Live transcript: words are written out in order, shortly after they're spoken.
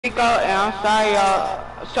Rico, and I'm sorry,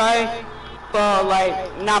 y'all. Sorry for like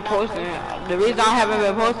not posting. The reason I haven't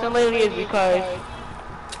been posting lately is because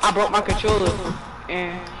I broke my controller,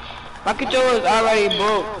 and my controller is already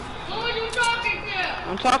broke. Who are you talking to?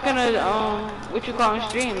 I'm talking to what you call on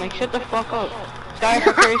stream. Like, shut the fuck up. Sorry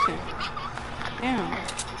for cursing. Damn.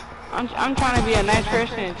 I'm trying to be a nice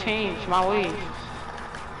person and change my ways.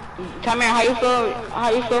 Tell me how you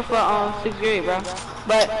feel for 6th grade, bro.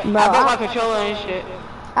 But bro, I broke my controller and shit.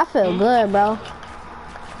 I feel good, bro.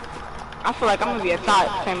 I feel like I'm gonna be a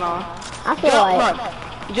thought, same on. I feel like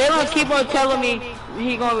Jalen keep on telling me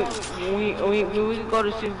he gonna when we go to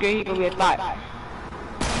 6th grade he gonna be a thought.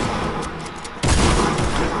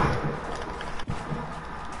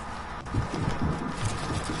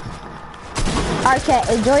 Alright, chat,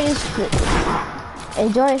 enjoy this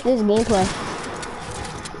gameplay.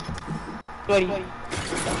 Buddy.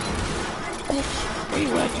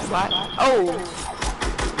 Oh.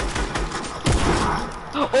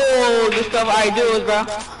 Oh, this stuff I do is, bro.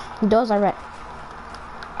 Those are right.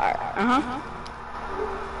 Alright,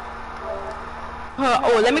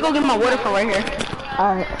 oh, let me go get my water from right here.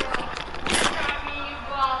 Alright.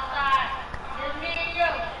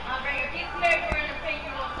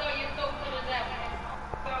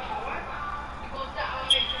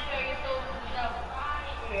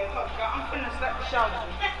 I'm finna slap the shower.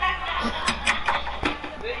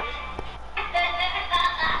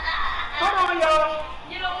 Hold on, y'all.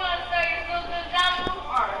 You don't want to start your soul to the devil?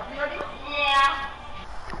 Alright, you ready? Yeah.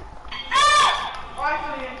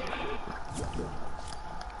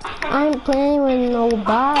 I ain't playing with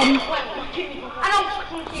nobody. I don't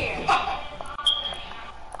fucking care.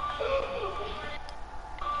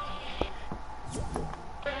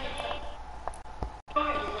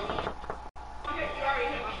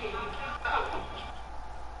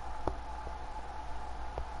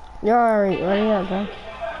 You're alright, ready up, bro.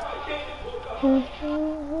 You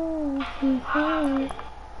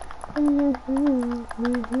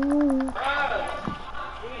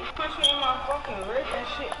push me in my fucking rib and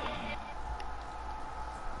shit.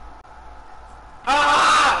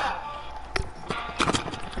 Ah!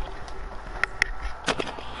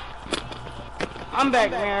 I'm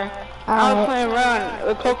back, man. I was playing around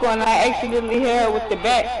with Coco and I accidentally hit her with the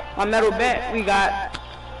bat, my metal bat we got.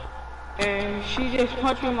 And she just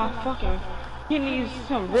punched me in my fucking kidneys,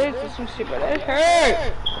 some ribs or some shit, but that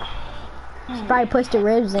hurt. She probably pushed the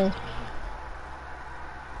ribs in.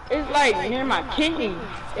 It's like near my kidneys.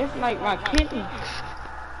 It's like my kidneys.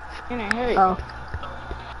 And it hurt. Oh.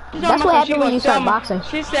 That's what happened when you start boxing.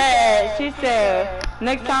 She said,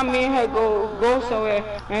 next time me and her go somewhere,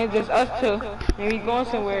 and it's just us two, and we going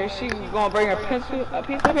somewhere, she gonna bring a pencil, a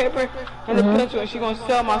piece of paper, and a pencil, and she gonna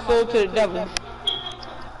sell my soul to the devil.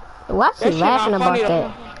 Why's she laughing about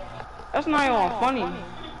that? That's not even funny.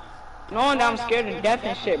 Knowing that I'm scared to death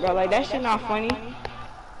and shit, bro. Like, that shit not funny.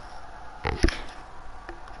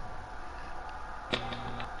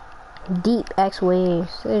 Deep X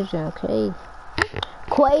waves. This is okay.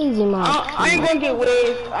 Crazy, man. I ain't gonna get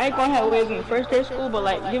waves. I ain't gonna have waves in the first day of school, but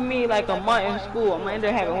like, give me like a month in school. I'm gonna end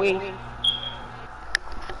up having waves.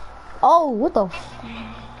 Oh, what the?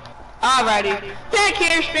 Alrighty. Take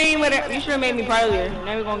care, stream with it. You should have made me earlier.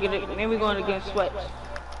 Now we're gonna get it. Then we're going against sweats.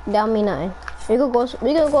 That don't mean nothing. We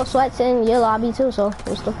gonna go sweats in your lobby too. So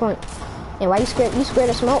what's the point? And why you scared? You scared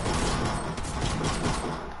of smoke?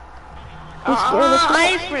 You scared of smoke? I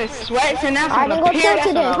ain't scared of sweats, and that's I didn't go sweat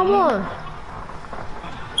today. Come on.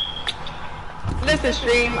 Listen,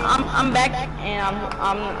 stream. I'm back, and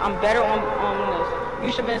I'm better on this.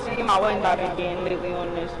 You should have been seeing my wedding daughter again lately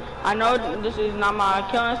on this. I know this is not my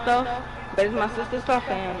killing stuff, but it's my sister's stuff,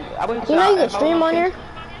 and I wouldn't. You know you can stream on there.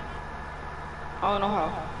 I don't know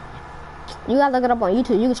how. You gotta look it up on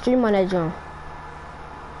YouTube. You can stream on that joint.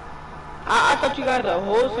 I thought you got to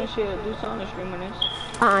host and shit to do something to stream on this.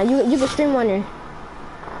 You can stream on there.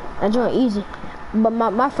 That joint easy. But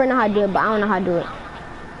my friend know how to do it, but I don't know how to do it.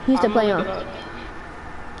 He used to play on.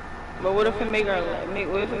 But what if it make her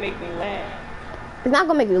what if it make me lag? It's not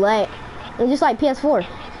gonna make you lag. It's just like PS4.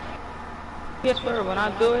 PS4, when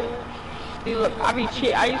I do it, see, look, I be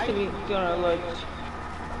cheat. I used to be doing a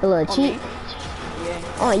little cheat. Yeah.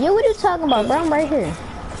 Oh, yeah, what are you talking about, bro? I'm right here.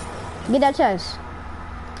 Get that chest.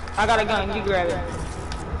 I got a gun. You grab it.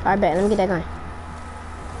 Alright, bet. Let me get that gun.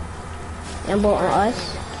 Ambo on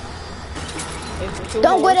us.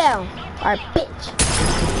 Don't go down. Alright, bitch.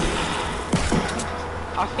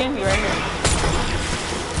 I'll stand you right here.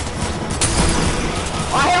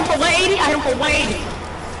 Oh, I hit him for 180. I hit him for 180.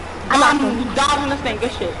 I'm dodging this thing.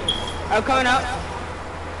 Good shit. I'm coming up.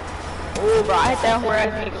 Oh, bro, I hit that whore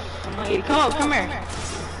ass nigga. Come on, come here.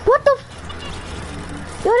 What the?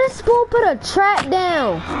 Yo, this school put a trap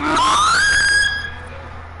down.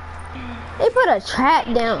 They put a trap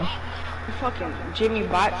down. Fucking Jimmy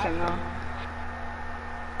boxing though.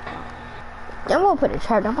 I'm gonna put a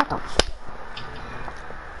trap down. What the?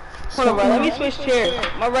 Hold on, bro. Let me switch chairs.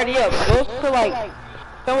 I'm ready up. Go to like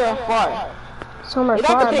somewhere far. Somewhere You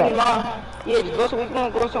far don't have to take it back. long. Yeah, just go. So we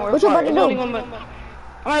gonna go somewhere What you far. about to It's do? only gonna be-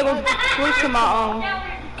 I'm gonna go switch to my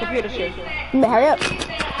computer chair. You better hurry up.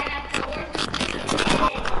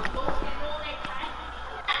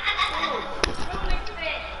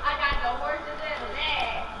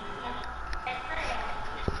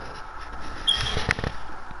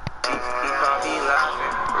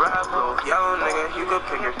 Yellow nigga, you could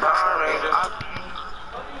pick your Power Ranger.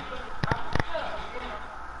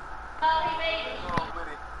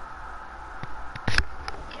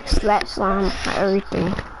 Slap slime,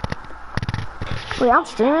 everything. Wait, I'm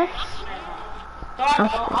streaming? I was trying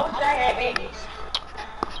to have babies.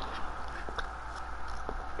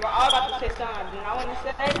 You're all about to say something. I want to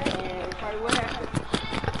say, and probably what happened.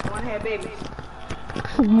 I want to have babies.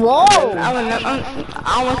 Whoa! I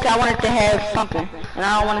want to say I wanted to have something, and I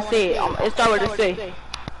don't want to say it. It's hard to say.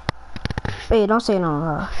 Hey, don't say no.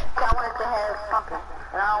 I wanted to have something,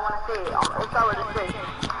 and I don't want to say it. It's hard to say.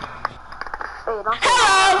 Hey, don't say hello!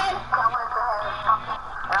 I wanted to have something,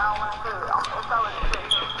 and I don't want to say it. It's hard to say.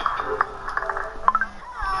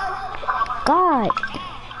 God.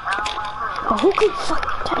 But who could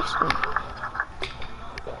fucking touch me?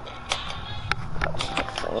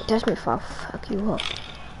 Touch me if I fuck you up.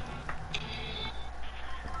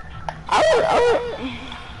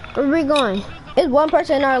 Where we going? It's one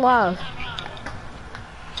person in our live.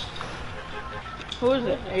 Who is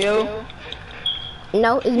it? You?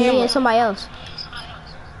 No, it's me and somebody else.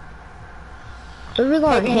 Where we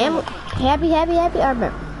going? Happy? I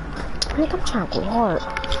bet. Nick, I'm trying to go hard.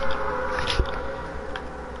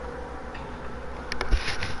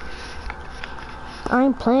 I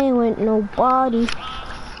ain't playing with nobody.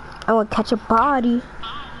 I wanna catch a body.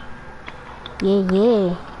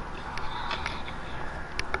 Yeah.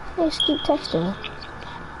 Let's keep texting.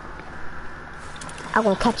 I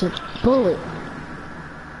wanna catch a bullet.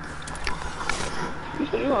 You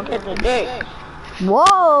said you want to catch a dick.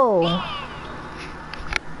 Whoa!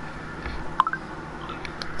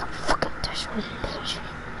 Fucking touch me, bitch.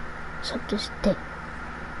 Suck this dick.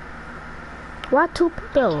 Why two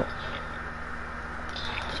people?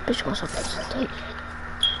 This bitch gonna suck this dick.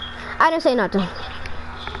 I didn't say nothing.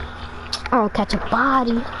 I don't catch a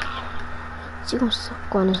body. She gonna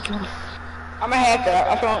suck on his mouth. I'm a hacker.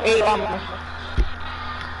 I'm from 8 Longmore.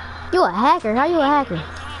 You a hacker? How you a hacker?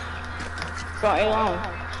 From 8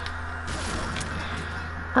 Longmore.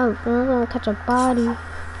 Oh, I'm gonna catch a body.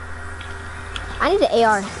 I need the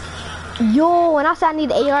AR. Yo, when I said I need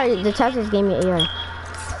the AR, the Texas gave me an AR.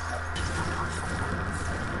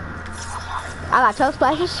 I got 12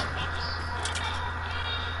 splashes.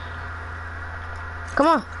 Come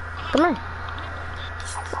on, come here.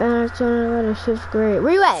 It's in 5th grade.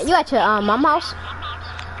 Where you at? You at your mom house?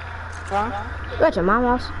 Huh? You at your mom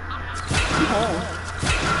house?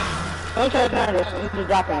 Don't touch none of this. I'm just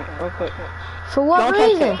dropping it real quick. For what Don't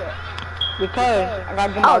reason? touch it. Because I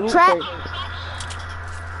gotta get my loot trap? first.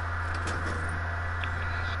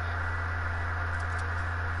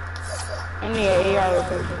 I need an AR real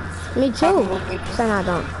quick. Me too. So no, I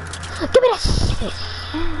don't. Give me that shit.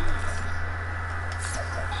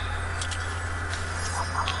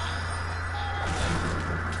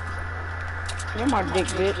 You're my dick,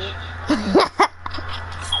 bitch.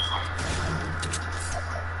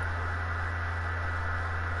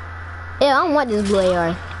 Yeah, I don't want this blue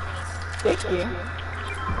AR. Thank you.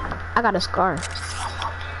 I got a scar.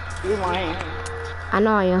 You're lying. I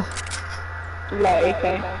know I am. You got AK.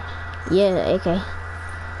 Yeah, AK.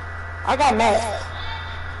 I got mad.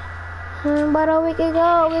 But we can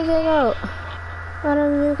go. Why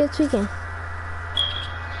don't we get tweaking?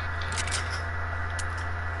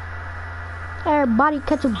 Everybody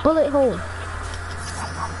catch a bullet hole.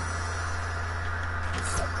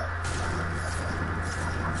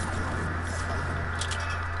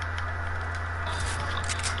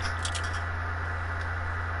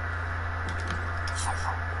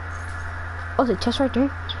 Oh, there's a chest right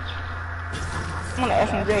there. I'm on the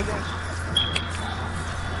SMJ.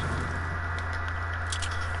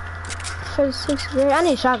 For the 6th grade, I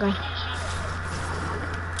need a shotgun.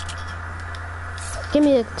 Give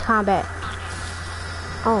me the combat.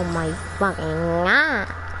 Oh my fucking god.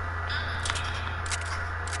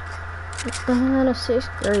 It's the end of 6th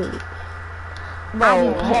grade.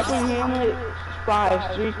 Bro, Happy Hamlet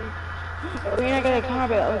 5, 3. We're not gonna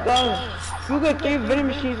combat, let's go. You got 3 vending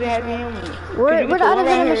machines that have him. Where the other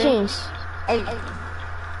vending machines? Hey,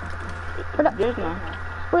 there's none.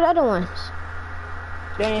 Where the other ones?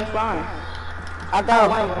 They ain't fine. I got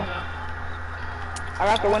one of them. I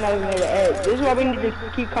got the one that was near the edge. This is why we need to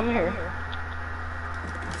keep coming here.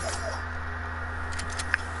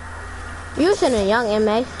 You seen a young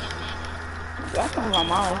MA? That's something my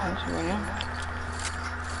mom was right now.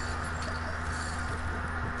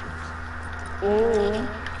 Ooh.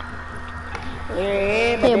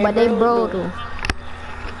 Yeah, but they brutal.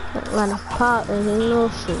 Like a pop and they no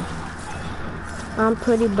shit. I'm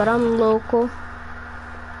pretty, but I'm local.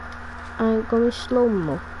 I ain't gonna be slow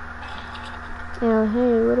mo. Now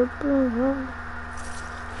hey, what a blue.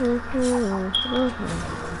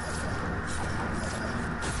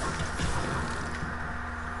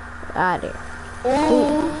 Out there.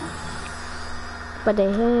 Ooh. But they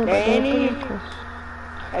had, but they cool.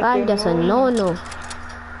 Like that's a no-no.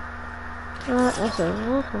 That's a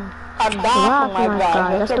no-no. I died Oh my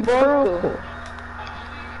god, that's the purple.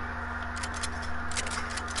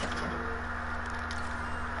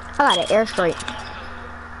 I got an air strike.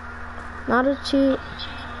 Not a cheat.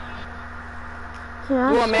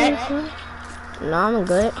 Yeah, you want max? No, I'm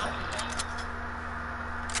good.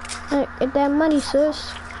 Hey, get that money,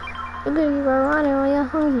 sis. Look at you running when you're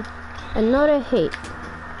hungry. I know that hate.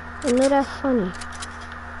 I know that funny.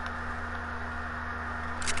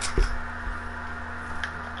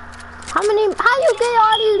 How you get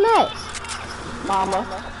all these mats? Mama.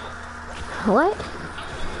 What?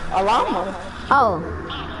 A llama. Oh.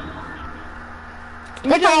 You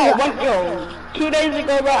know, 2 days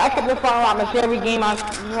ago, bro, I kept the phone llamas every game I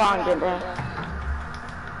wanted, bro.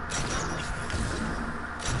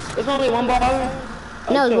 It's only one ball.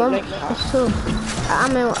 No, it's one. It's 2.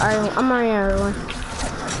 I'm already everyone.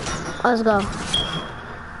 Let's go.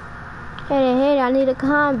 Hey, I need a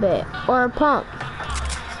combat or a pump.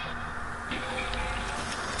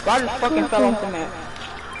 I just fucking fell off the map.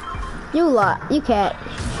 You cat.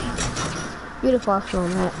 You the fall off the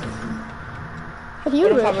map. If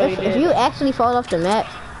you actually fall off the map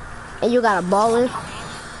and you got a baller,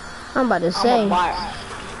 I'm about to say,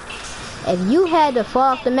 if you had to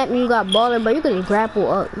fall off the map and you got baller, but you could just grapple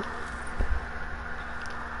up.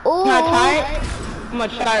 Oh. Can I try it? I'm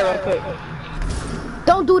gonna try it real quick.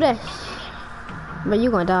 Don't do that. But you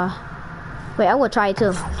gonna die. Wait, I'm gonna try it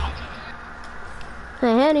too.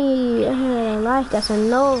 Henny, life, that's a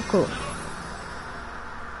no cool.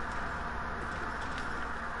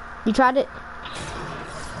 You tried it?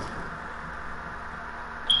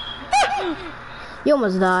 You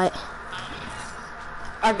almost died.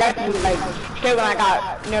 I got you, like, straight when I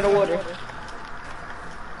got near the water.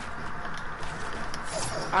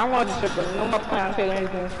 I don't want to trip, but no more plan on taking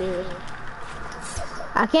anything serious.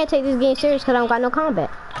 I can't take this game serious because I don't got no combat.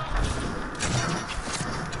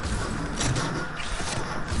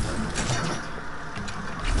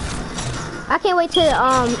 I can't wait till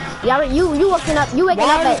y'all you waking up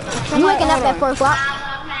at 4 o'clock.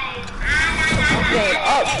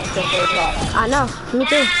 I know, me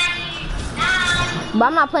too. But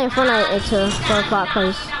I'm not playing Fortnite until 4 o'clock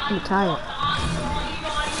because I'm tired.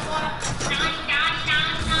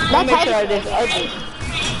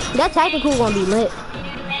 That tactical gonna be lit.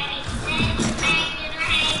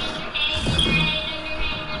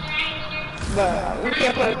 But we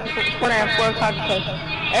can't play Fortnite at 4 o'clock because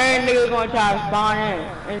every nigga gonna try to spawn in,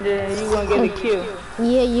 and then you gonna get the kill.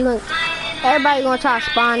 Yeah, everybody gonna try to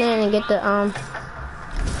spawn in and get the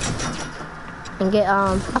I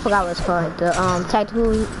forgot what it's called, the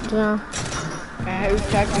tactical, you know. Heavy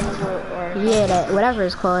tactical or yeah, that whatever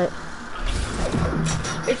it's called.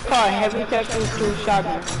 It's called heavy tactical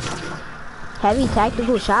shotgun. Heavy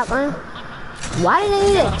tactical shotgun? Why did they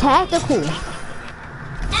need a tactical?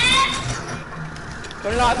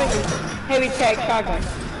 But no, I think it's heavy tech shotgun.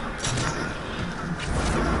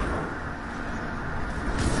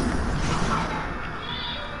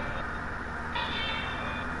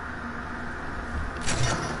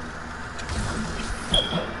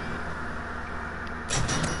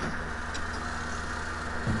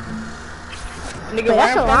 Nigga, wait,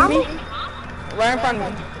 right in front of me. me? Right in front of me.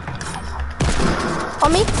 On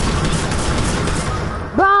me?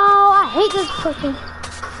 Bro, I hate this fucking.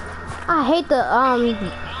 I hate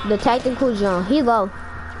the tactical zone. He low.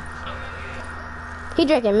 He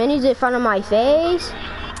drinking minis in front of my face.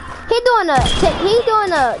 He doing the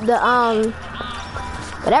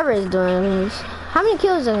whatever he's doing. How many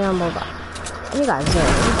kills does he almost got? He got 0.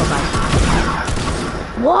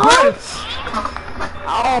 What?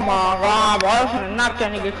 Oh my god, bro, I was gonna knock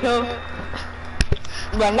that nigga too.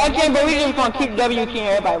 But nothing, but we just gonna keep W king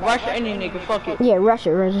everybody. Rush any nigga, fuck it. Yeah, rush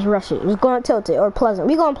it, just rush it. Let's go on Tilted or Pleasant.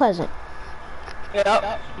 We going Pleasant.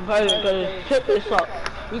 Yep, because tip is up.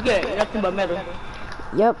 You get nothing but metal.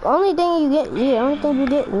 Yep, only thing you get, only thing you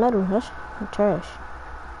get metal. That's trash.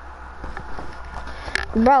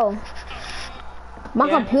 Bro, my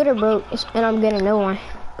computer broke and I'm getting a new one.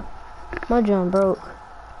 My drum broke.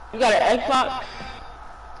 You got an Xbox?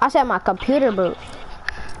 I said my computer broke.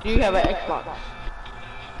 Do you have an Xbox?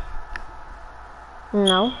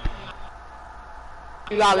 No.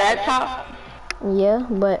 You got a laptop? Yeah,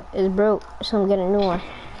 but it's broke, so I'm getting a new one.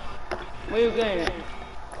 Where you getting it?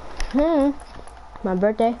 My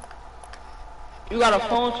birthday. You got a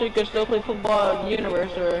phone so you can still play football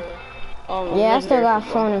universe or yeah, I still got a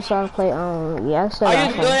phone and so I play yeah, I still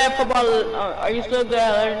got a phone. Are you good at football? Are you still good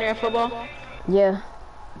at legendary football? Yeah.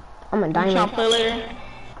 I'm a diamond. You trying to play later?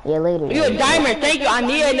 Yeah, later. You a diamond, thank you. I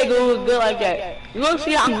need a nigga who's good like that. You gonna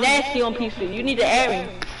see I'm nasty on PC. You need to add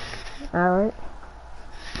me. Alright.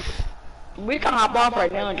 We can hop off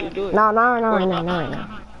right now and just do it. No, right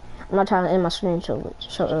now. I'm not trying to end my stream so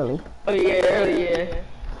early. Oh yeah, early, yeah.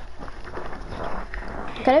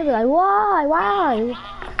 Cause they be like, why?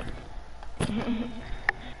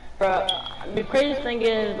 Bro, the craziest thing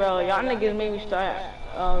is, bro, y'all niggas made me start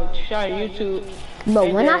trying YouTube.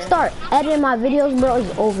 But when I start editing my videos, bro,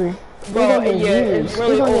 it's over. Bro, yeah, it's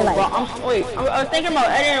really over, like, bro. I was thinking about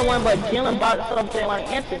editing one, but Jalen bought something like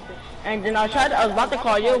answer. And then I was about to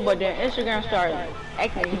call you, but then Instagram started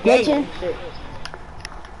acting gay and shit.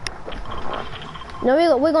 No,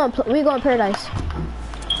 we going Paradise.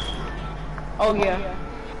 Oh yeah.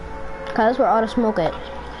 Cause that's where all the smoke at.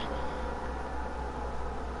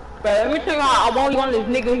 Bro, let me tell you how I won't want this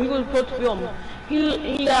nigga. He was supposed to film.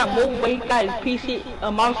 He got mobile, but he got his PC,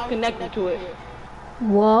 a mouse connected to it.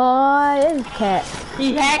 What? This cat.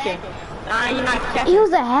 He hacking. Nah, he not hacking. He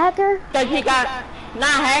was a hacker? Cause he got, not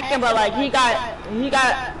hacking, but like he got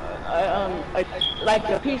like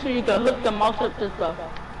a PC you can hook the mouse up to stuff.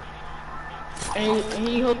 And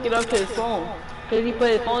he hooked it up to his phone. Cause he put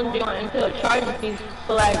his phone into a charging piece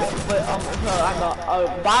for like,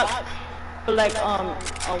 a box for like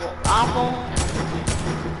iPhone.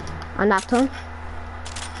 I knocked him.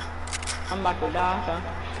 I'm about to die, so.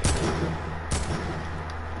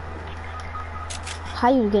 How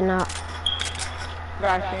you getting out?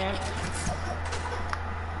 Right,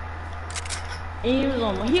 he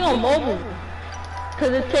on mobile.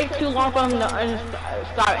 Cause it takes too long for him to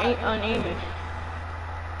start unaiming.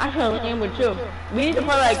 I should aim with you. We need to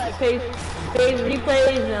put like face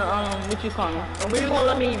replays and what you call them. And we won't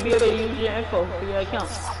let me be able to use your info for your account.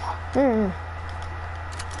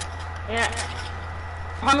 Yeah.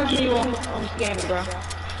 How much do you want scam me, bro?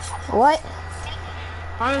 What?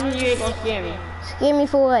 How much you ain't gonna scam me? Scam me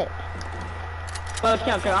for what? For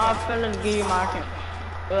account, cause I'm finna give you my account.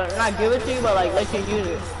 Not give it to you, but like let you use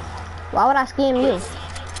it. Why would I scam you?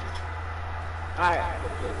 Alright.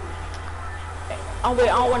 Oh wait,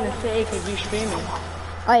 I don't want to say it cause you streaming.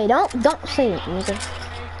 Hey, don't say it, nigga.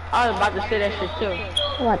 I was about to say that shit too.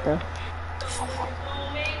 What the?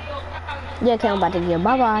 Yeah, okay, I'm about to get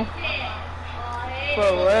bye-bye.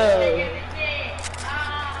 For real.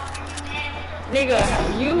 Nigga,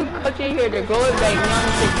 you cut in here to go back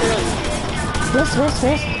young security. Miss.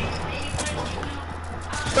 Search.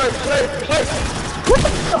 What the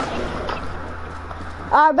fuck?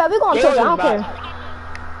 Alright, bro, we going to Pleasant, I don't care.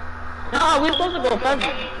 Nah, we supposed to go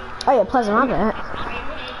Pleasant. Oh yeah, Pleasant, my bad.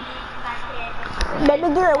 Baby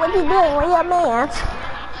girl, what you doing? Where your man?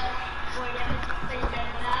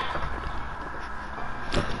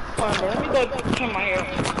 Hold on, bro, let me go turn my hair.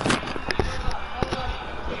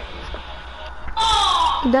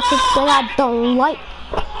 That's the thing I don't like.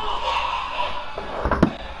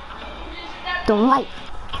 Don't like.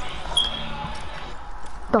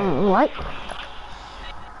 Don't like.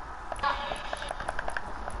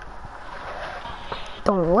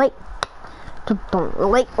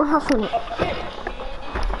 What happened?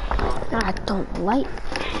 I don't like.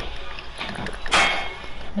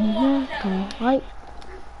 Don't like.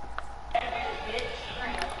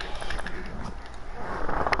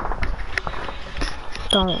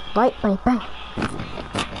 Don't like, bang.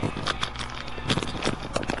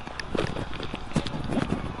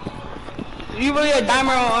 You really a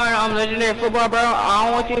diamond on legendary football, bro? I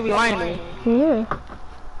don't want you to be lying to me. Yeah.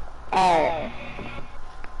 Alright.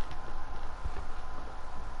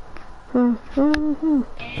 I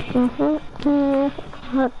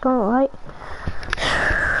don't like.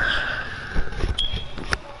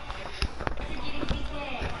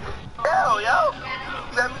 Yo,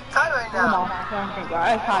 you got me tight right now.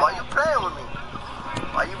 Why you playing with me?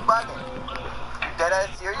 Why you bugging? dead ass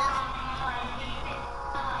serious?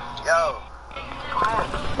 Yo. Come on.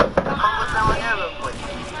 Come put down here real quick.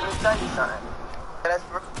 Let me tell you something. That's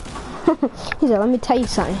He said, let me tell you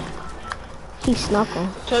something. He snuck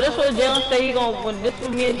on. So this was Dylan say he gon' when this was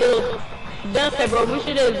me and Dylan. Dylan said, bro, we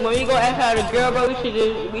should do when we go ask her the girl, bro, we should do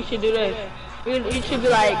this. You should be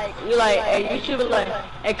like, hey, you should be like,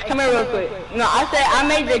 hey, come here real quick. No, I said, I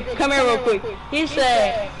made the, come here real quick. He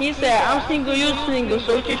said, I'm single, you single,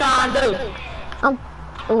 so what you trying to do?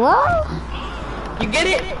 What? You get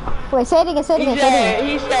it? Wait, say it again, say it again, say it again.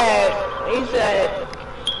 He said,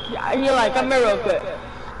 he like, come here real quick.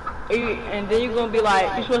 And then you're gonna be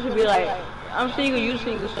like, you're supposed to be like, I'm single, you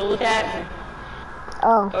single, so what's happening?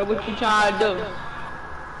 Oh. Or what you trying to do?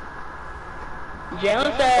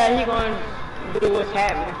 Jalen said he gonna do what's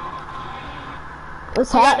happening.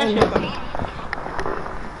 What's happening?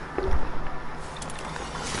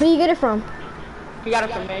 Where you get it from? He got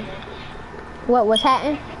it from me. What's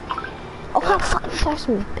happening? Oh, how fucking fast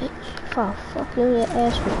me, bitch. Oh, fuck you, your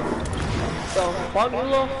ass me. So, fuck you,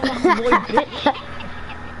 little fucking boy, bitch.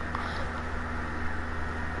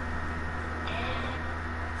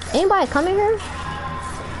 Anybody coming here?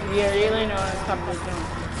 Yeah, you laying on top of the gym.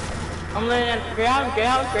 I'm laying at the gray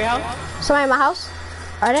house. Somebody in my house?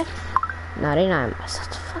 Are they? No, they not in my house. Such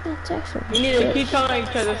a fucking text. You need to keep telling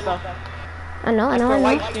each other stuff. I know. For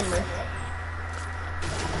white streamers.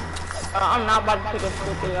 I'm not about to take a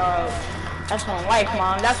stupid, that's on life,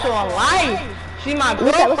 mom. That's on life. She my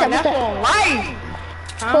girlfriend. That's on life.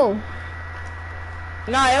 Huh? Who?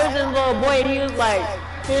 No, it was this little boy. And he was like,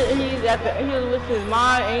 he was with his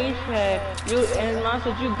mom, and he said, and his mom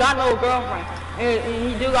said, you got no girlfriend. And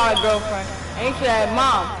he do got a girlfriend. And he said,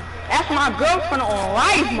 Mom, that's my girlfriend on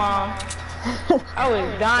life, Mom. I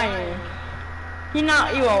was dying. He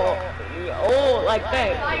not even old like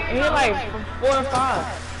that. He like 4 or 5.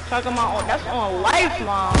 Talking about, that's on life,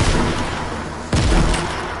 Mom.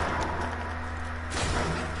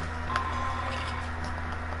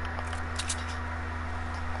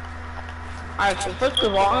 Alright, so first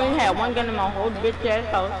of all, I only had one gun in my whole bitch ass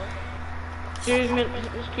house. Excuse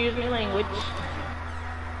me language.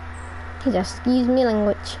 He just excuse me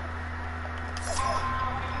language.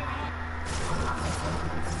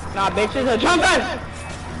 Nah, bitch, it's a jump gun!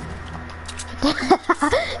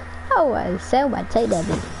 I was so about to take that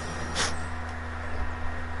bitch.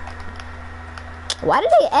 Why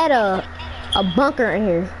did they add a bunker in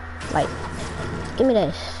here? Like, give me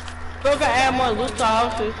this. Still gonna add more loot to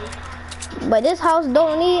houses. But this house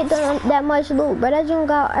don't need that much loot, but that joint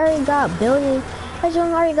already got a building. That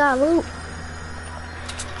joint already got loot.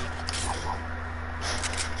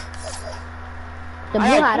 The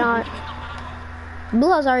blue hat on. Blue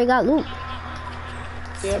house already got loot.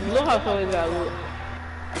 Yeah, blue house always got loot.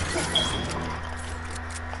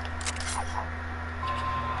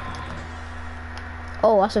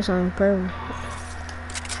 Oh, I saw something purple. You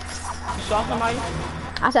saw somebody?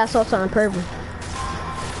 I said I saw something purple.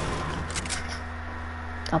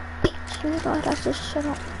 A bitch, nigga, that's just shut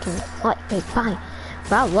up. Like, hey, fine.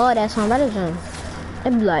 But I love that song. That is it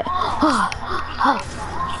be like,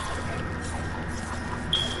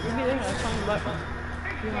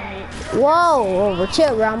 whoa, over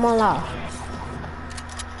chill, bro. I'm on loud.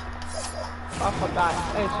 I forgot.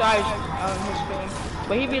 Hey, sorry, his screen.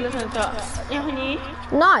 But he be listening to, honey.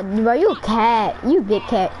 Nah, bro, you a cat. You big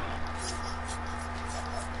cat.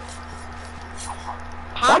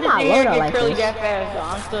 How did your hair get like curly this? that fast, though?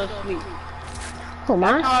 I'm still asleep. Who,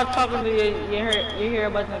 mine? How I was talking to your hair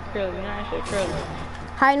wasn't curly. You know that shit curly.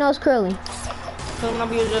 How you know it's curly? So when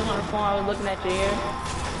we was just on the phone, I was looking at your hair.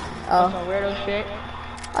 Oh. Some weirdo shit.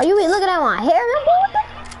 Oh, you be looking at my hair?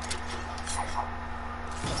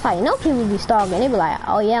 That's how you know people be stalking. They be like,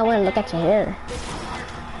 oh yeah, I want to look at your hair.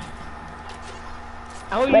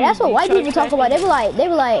 But that's what white people talk about. They be like,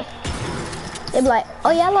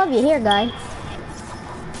 oh yeah, I love your hair, guy.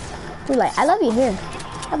 They be like, I love your hair.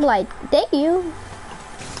 I be like, thank you.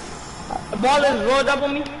 The ball is rolled up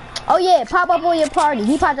on me. Oh yeah, pop up on your party.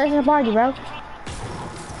 He popped at his party, bro.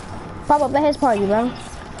 Pop up at his party, bro.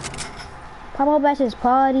 Pop up at his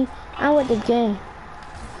party. I'm with the gang.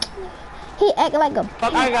 He acting like a.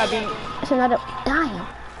 Fuck, I got beat. It's another. Damn.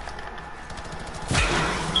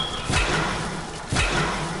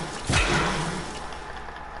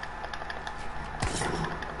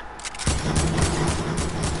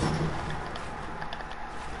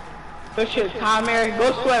 Good shit, Tom Mary.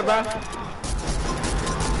 Go sweat, bro.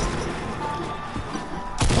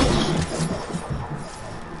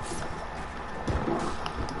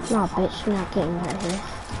 No, bitch, you're not getting right here.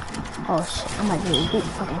 Oh shit, I might be a boot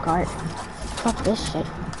fucking card. Fuck this shit.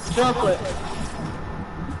 Jump flip.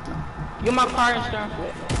 Get my car and stern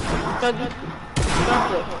flip. Stern flip.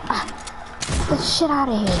 Get the shit out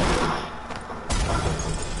of here.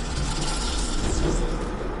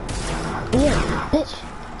 Yeah, bitch.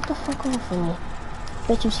 Get the fuck off of me.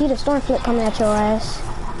 Bitch, you see the storm flip coming at your ass.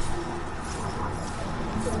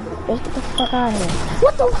 Bitch, get the fuck out of here.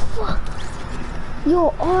 What the fuck?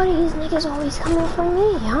 Yo, all these niggas always coming for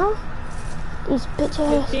me, huh? These bitch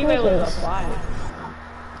ass niggas.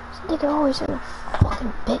 This nigga always in a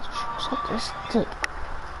fucking bitch. Suck this dick.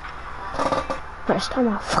 Gotta start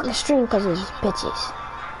my fucking stream because of these bitches.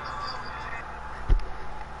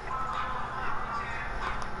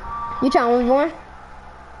 You trying 1v1?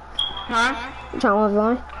 Huh? You trying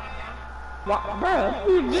 1v1? What, bro?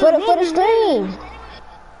 For the stream.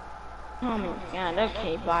 Oh my god, that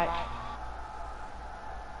can't bite.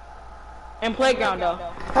 And playground though.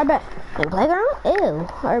 I bet. In playground? Ew.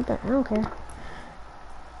 I bet. I don't care.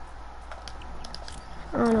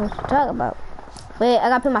 I don't know what you're talking about. Wait, I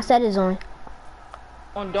gotta put my settings on.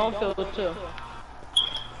 On don't feel too.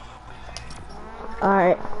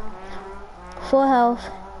 Alright. Full health.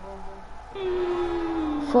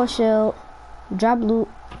 Full shield. Drop loot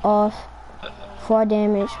off. 4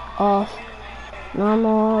 damage off.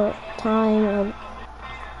 Normal time of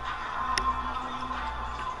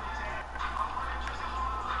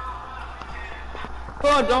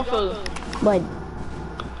Oh, don't feel it. but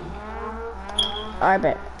alright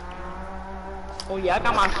bet. Oh yeah, I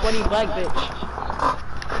got my sweaty black bitch.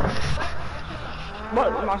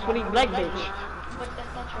 What? My sweaty black bitch.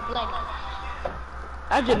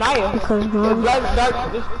 That's Janaya. Because The mom black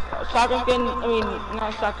dark this soccer skin. I mean,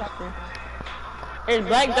 not soccer skin. It's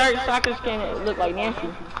black dark soccer skin. It look like Nancy.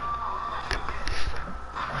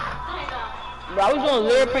 But I was doing a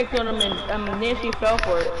little prank on him and Nancy fell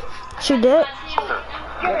for it. she did?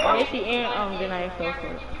 Nancy and Janaya fell for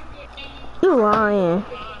it. You lying.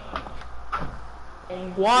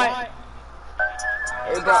 And what?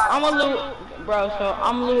 Hey, bro, I'm a loot, bro. So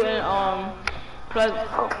I'm looting plus.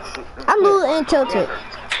 I'm losing and tilted.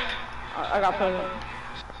 I got present.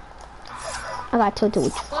 I got tilted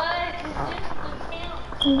with you.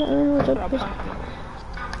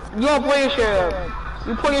 You don't pull your shirt up.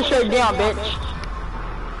 You pull your shirt down, bitch.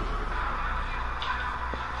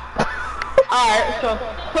 Alright, so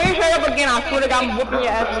pull your shirt up again. I swear to God, I'm whooping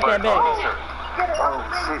your ass with that bitch. Oh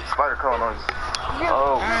shit, spider crawling on you.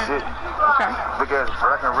 Oh shit. Okay. Big ass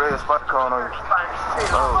black and red spider crawling on you.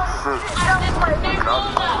 Oh shit.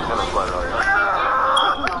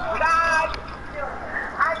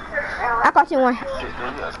 I got you one. Shit, dude, you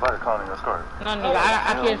got a spider crawling in your skirt. No, nigga,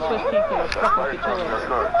 I can't switch teams to the fucking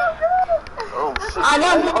controller. Oh shit. I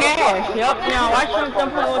know you ass. Yup. Now watch them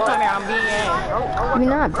play all the time. I'm beating ass. You're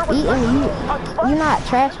not beating you. You're not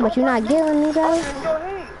trash, but you're not killing me, guys.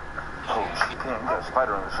 Oh shit, damn, you got a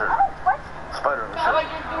spider on your shirt. Spider on your shirt.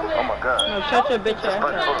 Oh my god. No, shut your bitch ass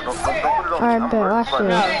Spider, up. don't put it on me. Alright, bet, watch No, this.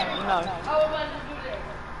 no.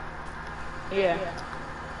 Yeah.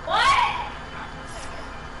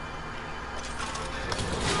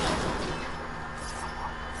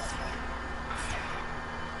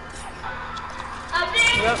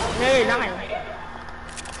 Yep, very nice.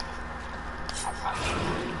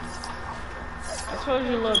 I told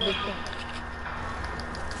you love this thing.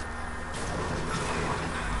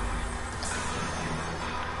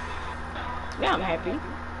 Yeah, I'm happy.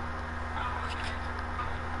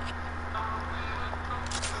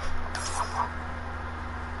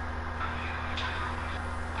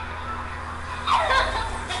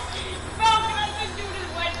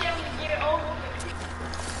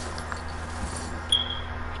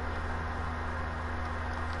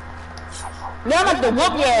 Now I'm like the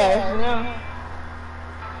whoop your ass, you know?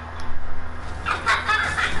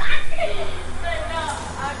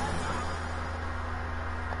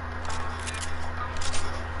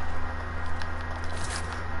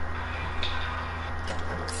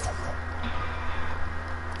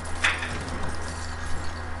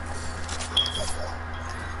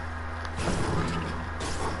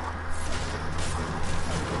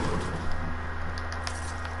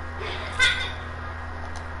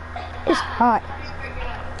 It's hot.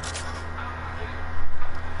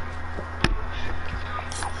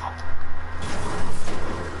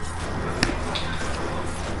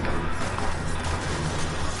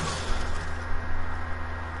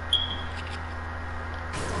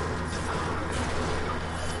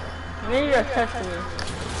 Maybe you're testing me.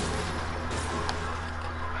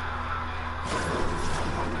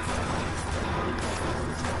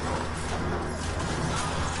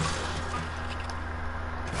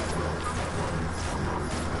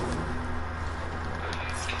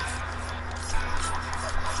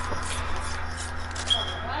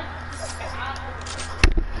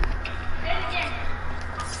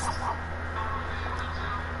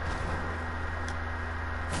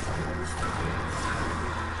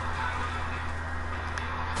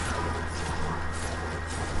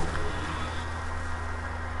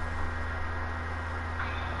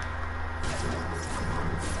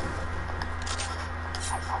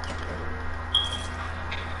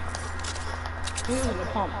 He was in the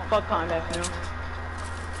pump. Fuck combat now.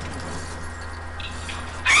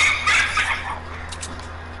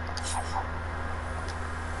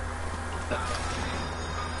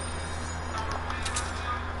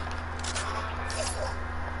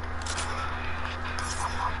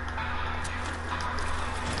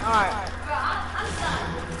 Alright.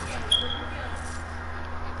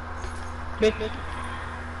 Bitch.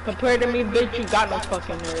 Compared to me, bitch, you got no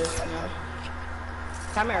fucking nerve. No.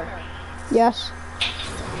 Come here. Yes.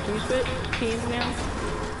 Can you switch teams now?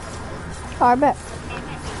 Oh, I bet.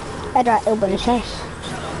 I tried to open the chest.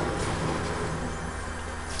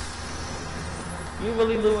 You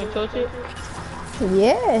really blew and tilted?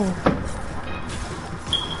 Yeah.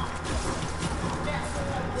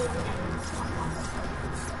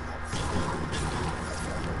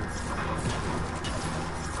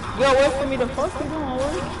 Yo, wait for me to fuck you doing,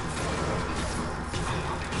 alright?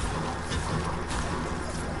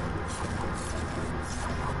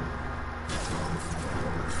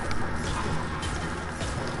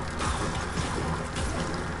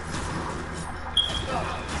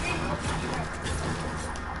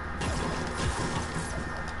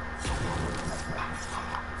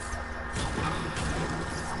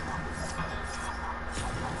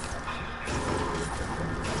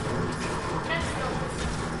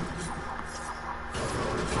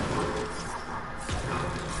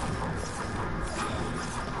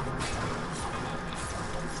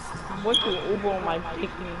 What you Uber on my dick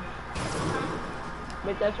me?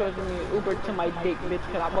 Bitch, that's what you mean, Uber to my dick, bitch,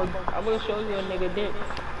 cause I will show you a nigga dick.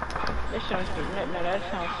 That sounds, no, that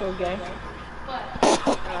sounds so gay.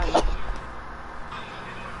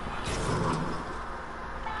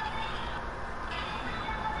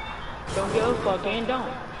 Don't give a fuck and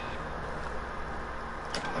don't.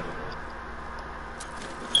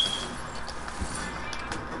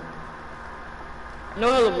 No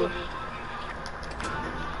hillable.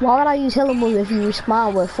 Why would I use Hillable if you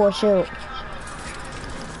respawn with 4 shield?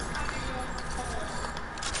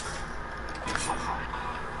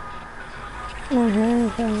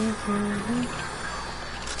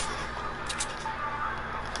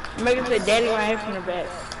 Make it say daddy when I hit from the back.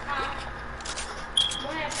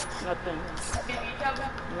 Nothing.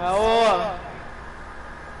 No.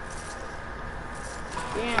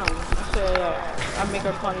 Damn. I said I make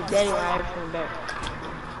her call me daddy when I hit from the back.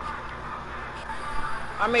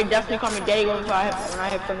 I may definitely call me daddy when I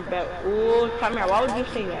hit from the back. Ooh, come here. Why would you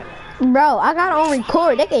say that? Bro, I got on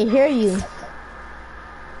record. They can hear you.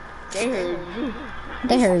 They heard you.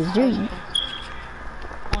 They heard you.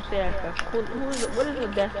 Don't say that stuff. What is the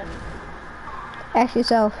destiny? Ask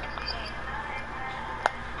yourself.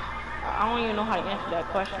 I don't even know how to answer that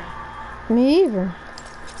question. Me either.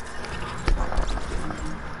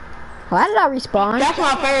 Why did I respawn? That's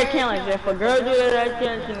my favorite challenge. If a girl do that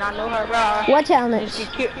challenge and I know her, bro. What challenge? She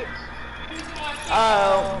cute.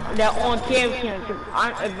 That on cam challenge.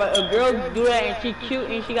 If a girl do that and she cute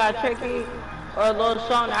and she got a turkey or a little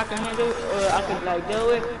song that I can handle or I can like deal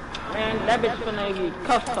with, man, that bitch gonna be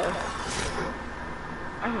cuff.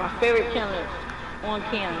 That's my favorite challenge on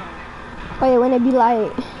cam. Oh yeah, when they be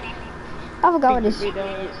like, I forgot what this.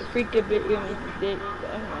 Freak the bitch, give me the dick.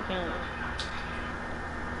 That's my challenge.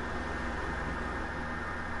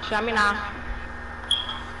 Show me now.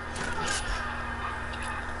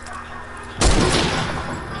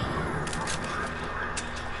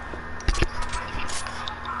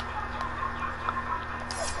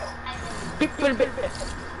 Big little bit.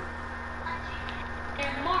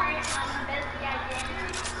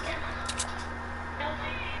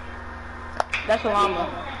 That's a llama.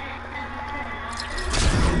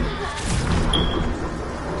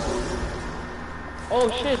 Oh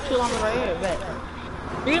shit, 2 llamas right here, bet.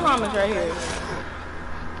 3 llamas right here.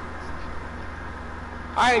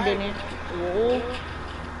 Alright, Dennis. Whoa.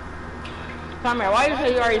 Come here, why you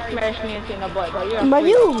say you already smashed me into the butt, bro? But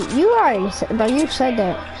you already said, but you said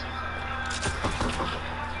that.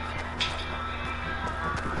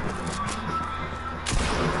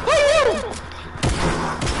 Who are you?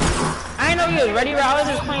 I didn't know you was ready, bro. I was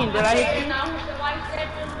just playing. Did I hit you?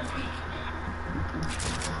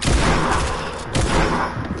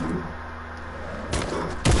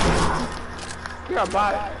 You're a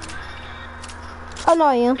bot. Oh no,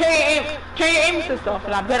 I am. Turn your aim assist off,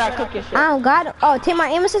 and I bet I cook your shit. I don't got it. Oh, take my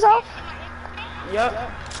aim assist off? Yup.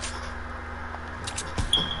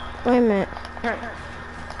 Wait a minute. Turn.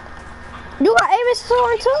 You got aim assist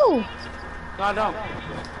on too. No, I don't.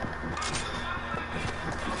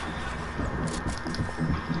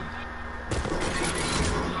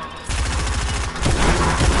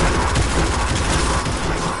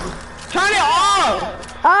 Turn it off!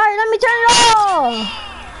 Alright, let me turn it off.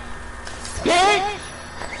 Bitch!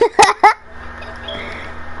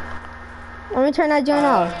 Let me turn that joint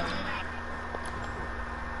off.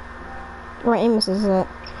 Where Amos is at?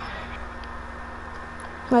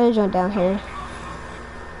 Why the joint down here?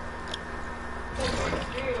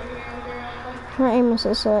 Where Amos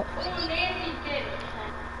is at?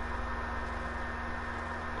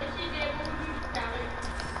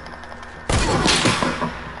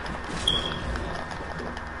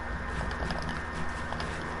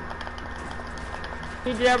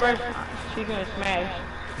 She did ever, she gonna smash.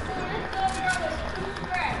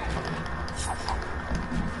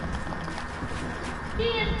 He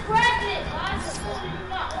is pregnant. Why is the fool you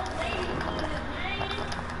got old lady doing this, man?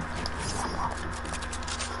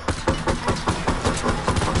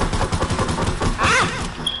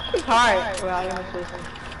 It's hard. Well, I am just.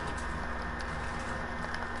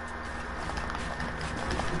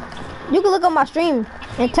 You can look on my stream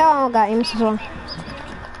and tell I don't got Amos on.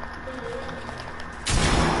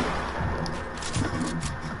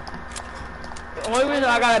 The only reason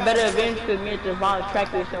I got a better advantage is because me and Javon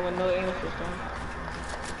practice and with no aim system.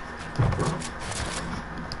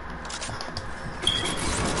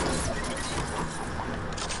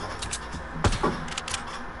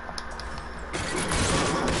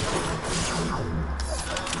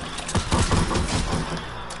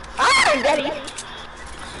 Ah, daddy!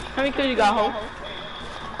 How many kills you got, Ho?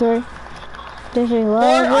 3. This is 4?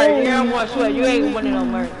 love. Alright, you're on one sweat. You ain't winning no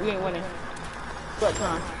more. You ain't winning. Sweat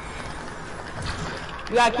time.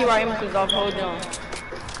 You gotta keep our images off, hold on.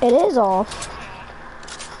 It is off.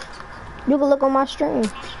 You can look on my stream.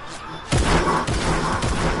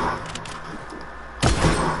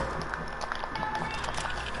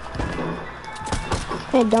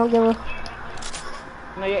 Hey, don't give a...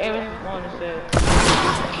 No, your aim is on the set.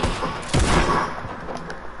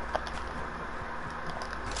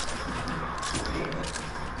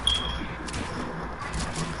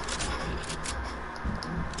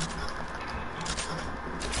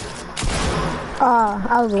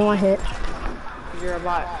 I was a one hit. You're a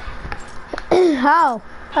bot. How?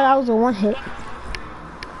 That was a one hit.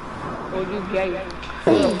 Oh, you gay.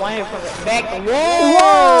 You're a one hit from the back.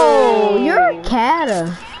 Whoa! You're a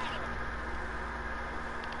catter.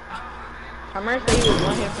 I remember saying he was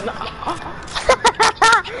one hit from the...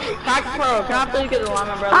 Cox Pro, can I please get the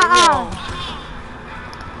llama, bro? Leave me alone.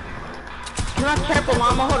 Can I trap a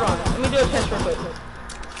llama? Hold on. Let me do a test real quick.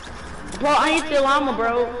 Bro, I need the llama,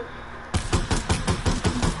 bro.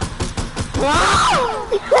 Wow!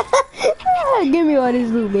 Give me all this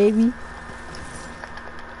loot, baby.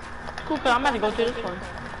 Cool, but I'm about to go to this one.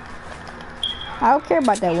 I don't care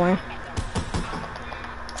about that one.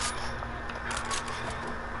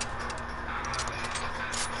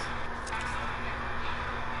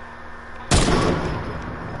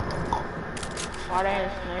 Hard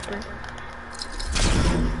ass sniper.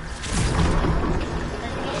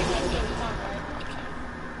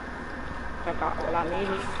 Check out what I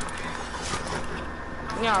needed.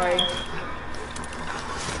 Yeah, alright.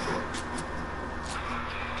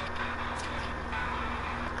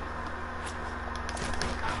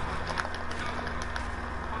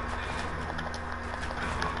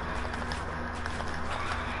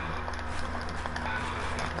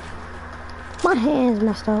 My hand's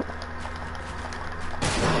messed up.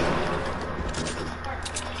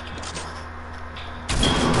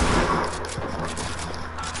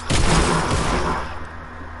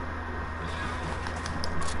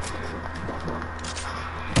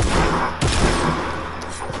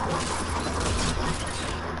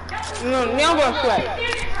 No, now I'm gonna sweat.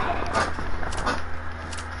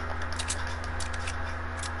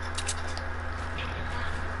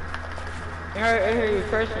 I hear you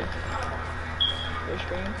cursing. Your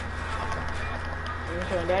stream. You're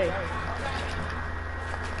showing daddy.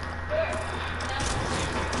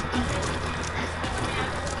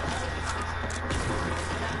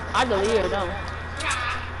 I deleted it, don't.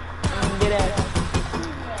 Get ass.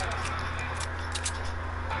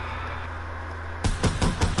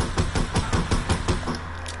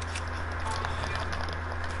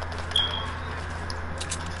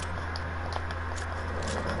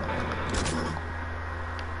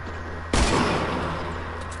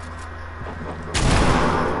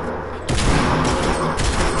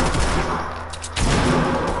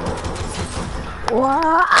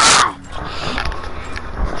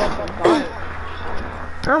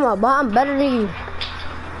 I'm a bot. I'm better than you.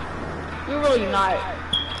 You're really not.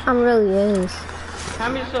 I'm really is. How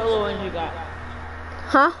many solo wins you got?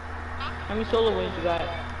 Huh? How many solo wins you got?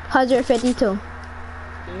 152.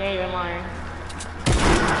 Nay, you're lying.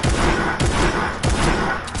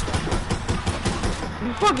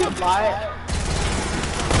 You fucking bot.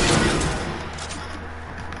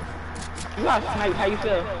 You got sniped. How you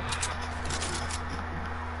feel?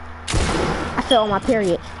 I feel on my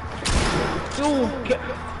period. Dude.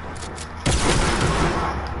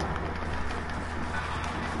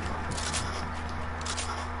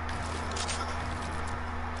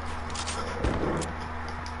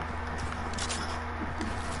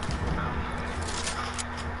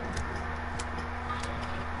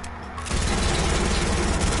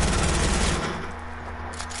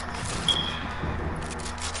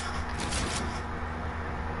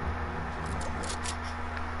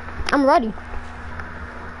 I'm ready.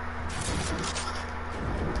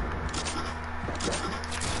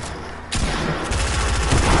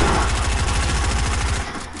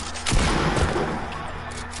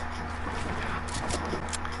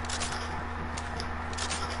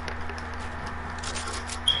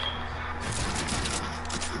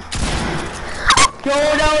 Yo,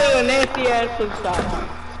 that was a nasty ass flip shot.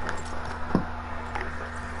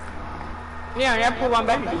 Yeah, that prove I'm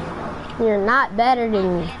better than you. You're not better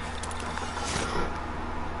than me.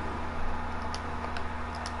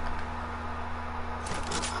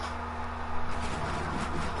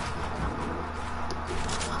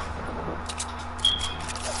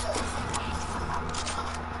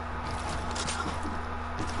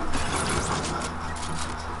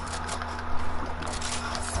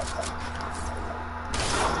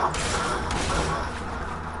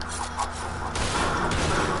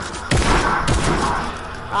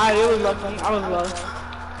 Alright, it was lucky. I was low.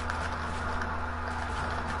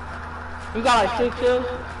 You got like 6 kills?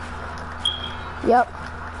 Yep.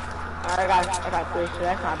 Alright, I got 3, so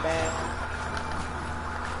that's not bad.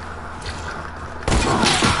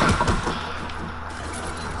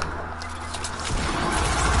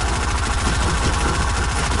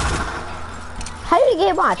 How did you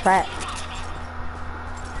get my trap?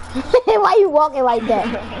 Why you walking like that?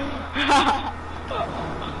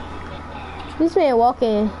 This man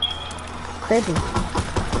walking creepy.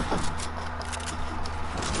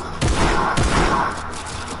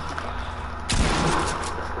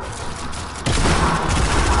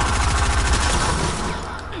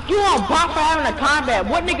 You a bot for having a combat.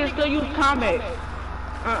 What niggas still use combat?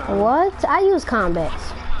 What? I use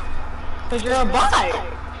combats. Cause you're a bot.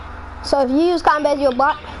 So if you use combats, you're a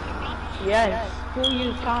bot? Yes. Who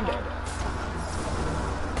use combat?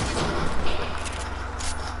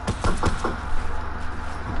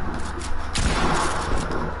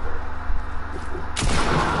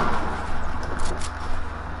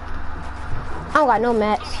 I don't got no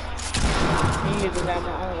mats. You use that my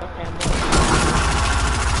own family.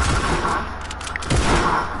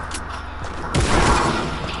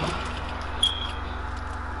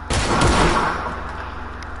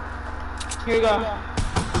 Here you go.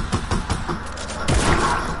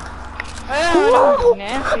 Whoa,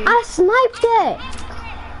 nasty. I sniped that.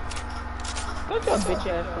 Go to a bitch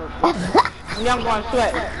ass up. Now I'm going to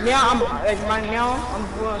sweat. Now I'm like right now I'm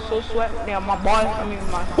going so sweat. Now my balls, I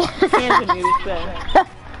mean my hands are really sweat.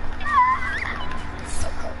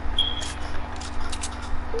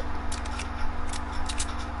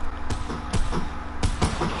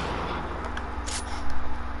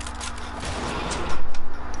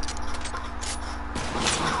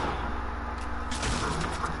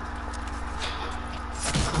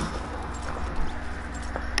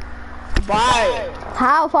 Why?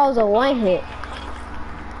 How if I was a one hit?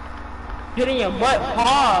 Hitting your butt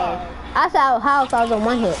hard. I said how if I was a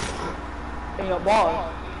one hit? In your balls.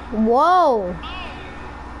 Whoa.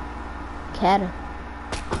 Catter.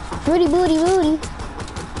 Booty, booty, booty.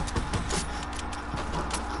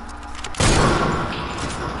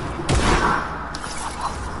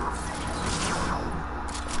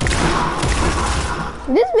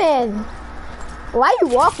 This man, why you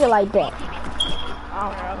walking like that? I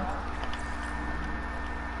don't know.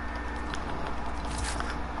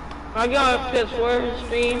 When I get on PS4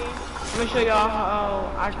 stream, I'm gonna show y'all how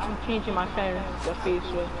I'm changing my settings, the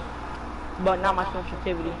face with, but not my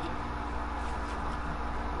sensitivity.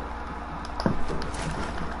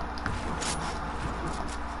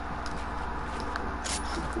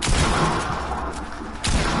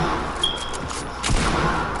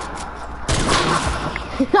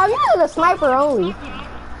 I'm using a sniper only.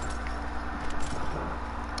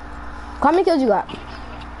 How many kills you got?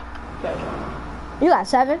 7. You got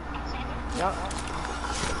 7? Yup.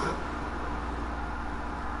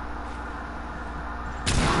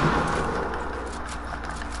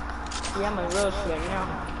 Yeah, I'm a real sweat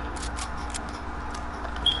now.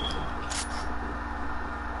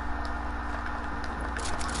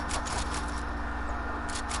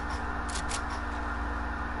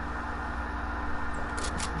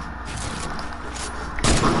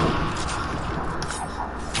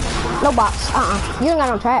 No box. You ain't got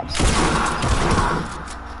no traps.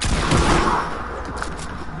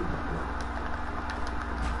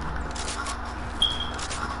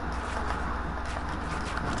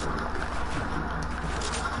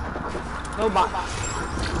 No box.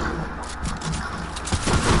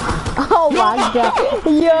 Oh my god.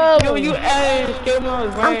 Yo, you ass.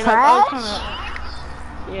 I'm trash?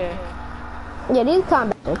 Yeah. Yeah, these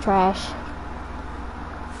combats are trash.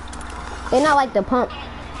 They're not like the pump.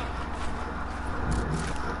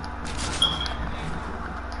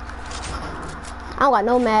 I don't got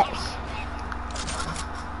no mats.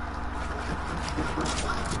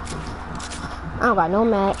 I don't got no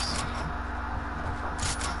mats.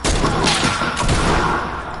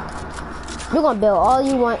 You're gonna build all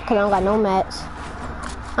you want because I don't got no mats.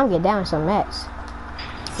 I'm gonna get down some mats.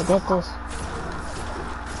 Forget this.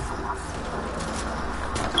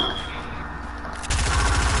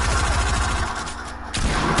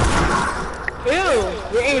 Ew,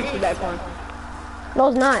 your aim is back on. No,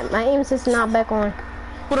 it's not. My aim assist is not back on.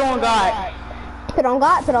 Put on God. Put on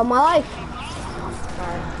God, put on my life.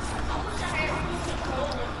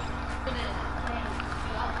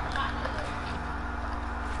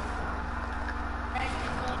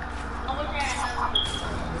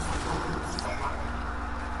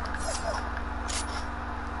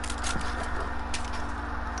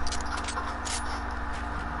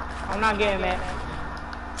 I'm not getting mad.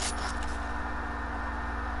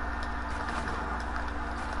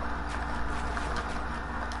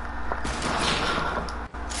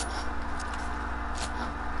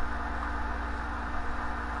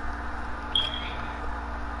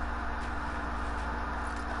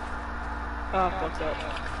 Oh, fucked up.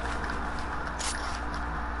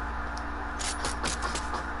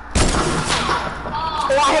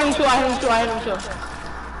 Oh, I hit him too,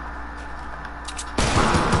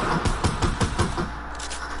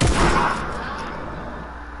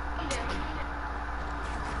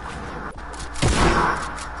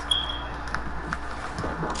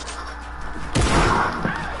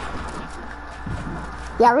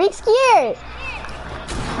 Yeah, Rick's scared.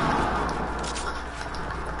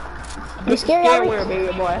 You scared, y'all? Where,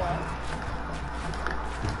 baby boy?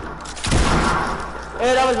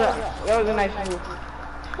 Yeah, that was a nice move.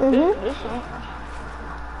 This one.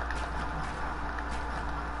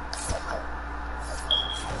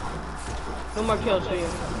 No more kills for you.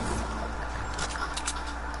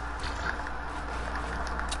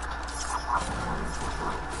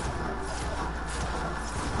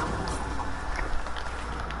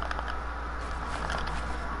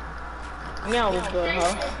 Now it's good,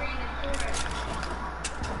 huh?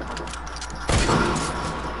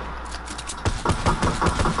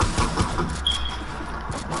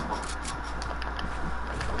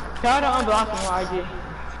 Try to unblock him, YG.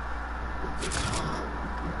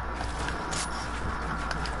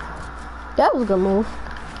 That was a good move.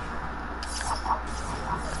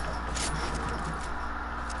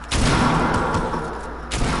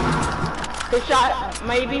 Good shot,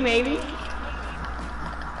 maybe.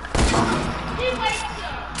 He waits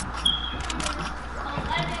till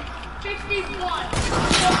 11:51.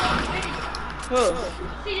 Who?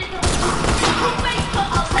 See this? He waits till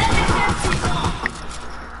 11:51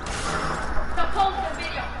 to post the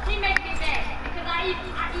video. He makes me mad because I eat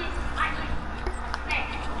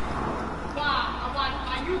snacks. Wow, I watch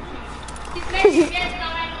my YouTube. He's making me mad that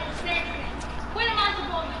I ain't no snacks. What am I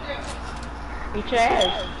supposed to do? Eat your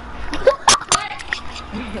ass. What?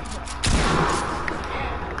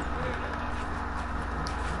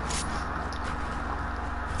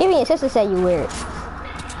 Even your sister said you weird.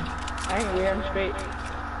 I ain't weird, I'm straight.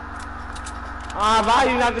 Why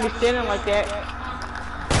you not gonna be standing like that?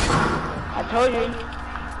 I told you.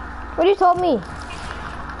 What you told me?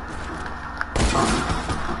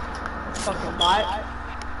 Fucking bot.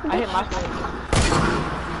 I hit my snake.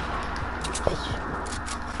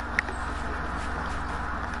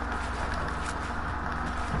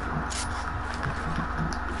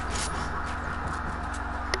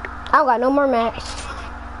 I don't got no more mats.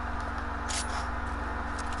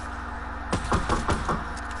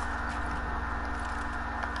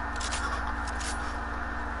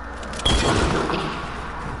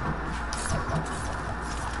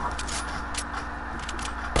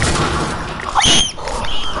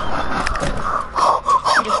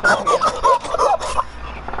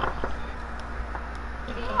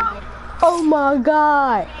 Oh my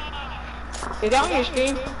god. Is that on your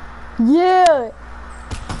stream? Yeah.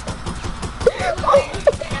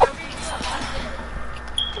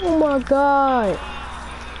 Oh my god.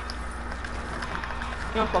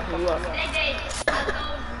 I'm fucking you up.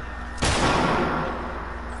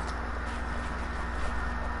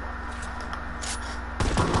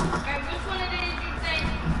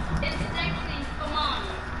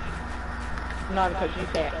 Not because you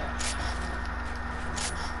fat.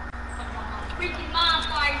 Freaking mom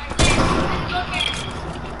fire. Let's look at it.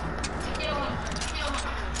 Kill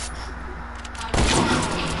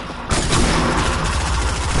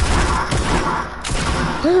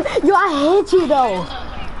him. Yo, I hit you though.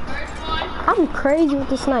 First one. I'm crazy with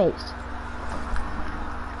the snipes.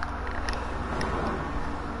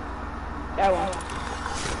 That one.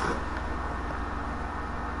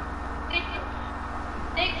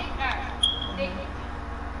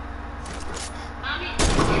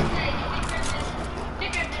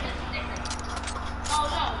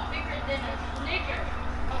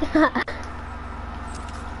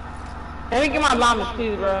 Let me get my llamas,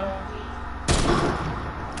 please, bro.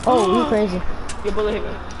 Oh, you crazy. Your bullet hit me.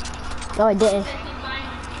 No, I didn't.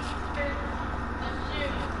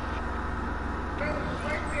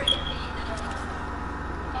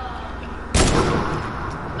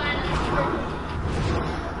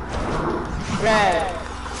 Red.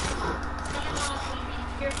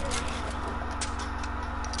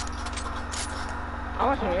 I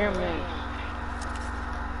want some air max.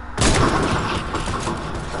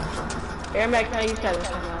 Air max, now you said it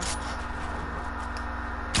somehow.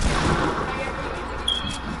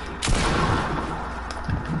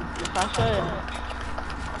 I should.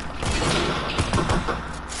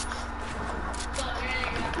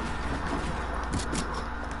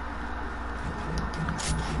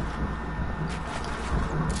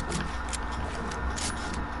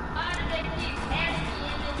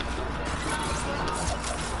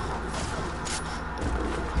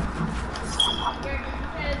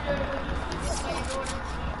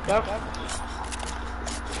 Yep.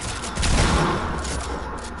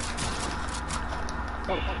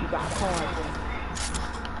 Oh, you got corn.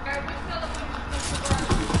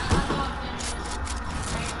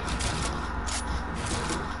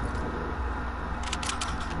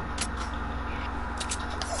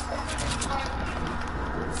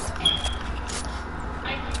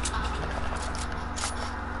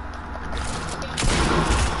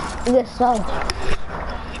 Yes, so.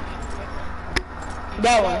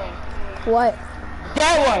 That one. What?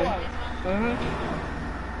 That one. Mm-hmm.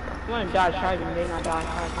 You want to dodge charging, they not dodge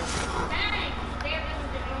charging.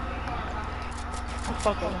 I'm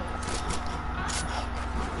fucking.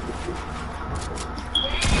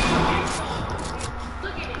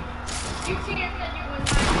 Look at it. You can't say you were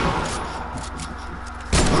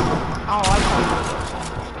I don't like them.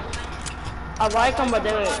 I like them, but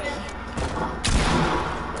they're...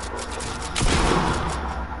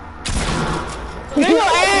 Get your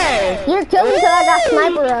ass! You're killing me because I got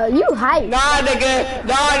sniper. You hype. Nah, nigga.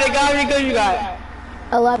 Nah, nigga. How many kills you got?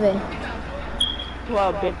 11.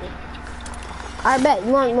 12, bitch. I bet.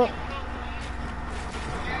 You want more?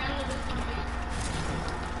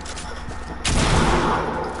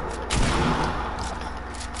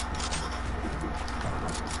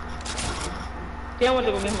 Can't want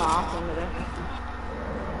to go get my awesome today.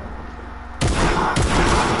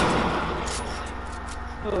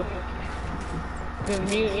 Who? The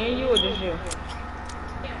me and you or just you?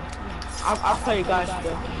 I'll play you guys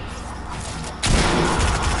still.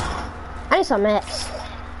 I need some mats.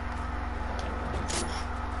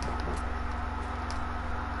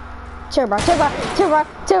 Chill, bro. Chill, bro. Chill, bro.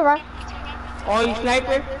 Chill, bro. Oh, you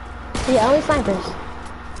sniper? Yeah, only snipers.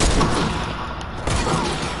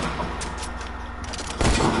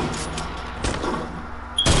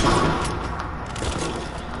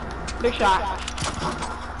 Big shot.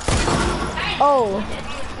 Oh.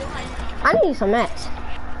 I need some mats.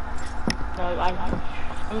 So, I'm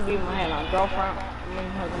gonna leave my head on girlfriend. I'm gonna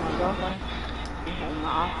hug my girlfriend. I'm having my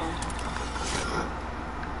awesome.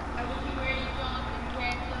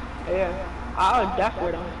 Yeah. I'll death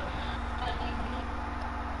with him.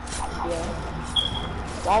 Yeah.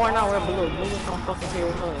 Why we're not wearing blue? Blue is gonna fucking hear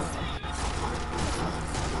his hood.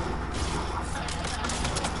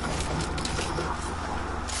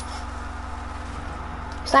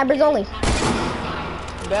 Snipers only.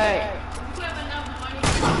 Back.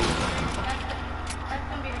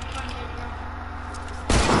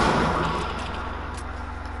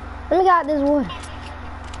 Let me get out this wood.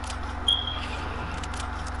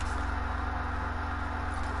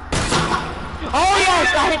 Oh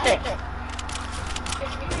yes, I hit that.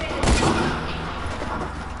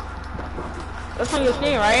 That's on your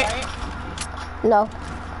screen, right? No.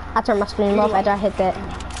 I turned my screen off after I hit that.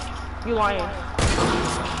 You lying.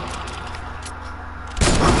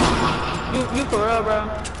 You for real, bro?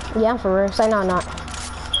 Yeah, I'm for real. Say no, I'm not.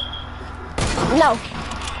 No.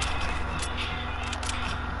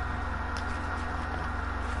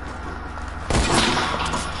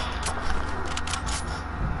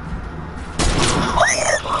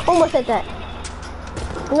 Almost hit that.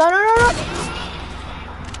 No, no, no, no.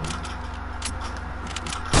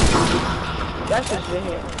 That's just in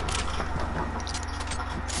here.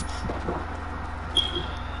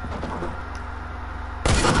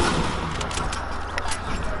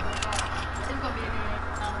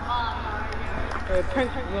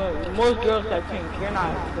 Pink, most girls have pink. You're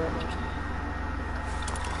not.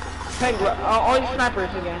 Pink, all these snipers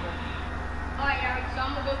again. Alright, Eric, so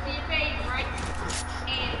I'm gonna go to your page, right?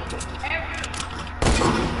 And every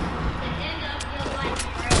the end of your life,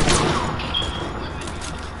 right?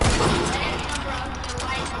 The end number of your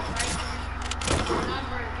life, right? The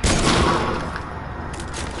number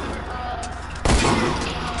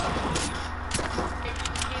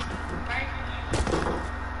right?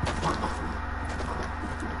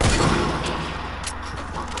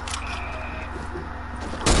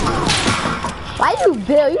 Why you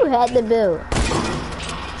build? You had to build.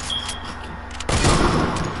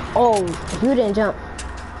 Oh, you didn't jump.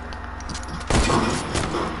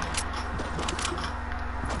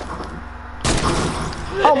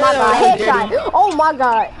 Oh my god, headshot. Oh my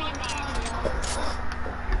god.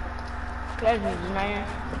 That's man.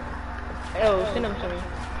 Yo, send them to me.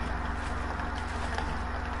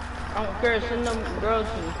 I don't care, send them girls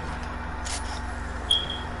to me.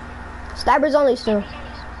 Snipers only soon.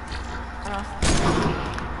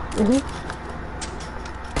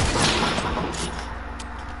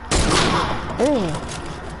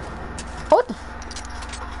 What the?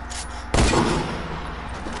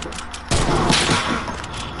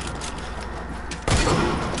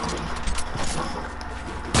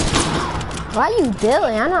 Why are you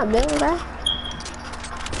building? I'm not building that.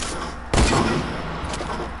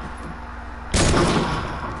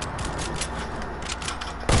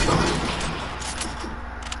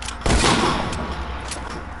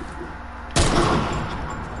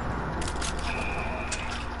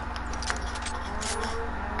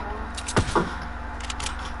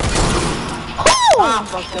 Ah,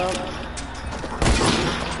 fucked up.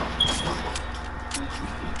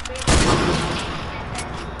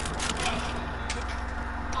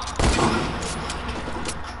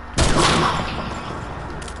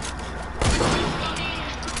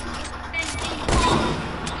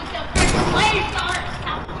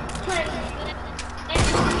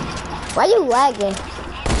 Why you lagging?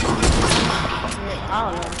 I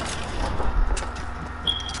don't know.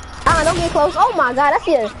 Don't get close. Oh my god, that's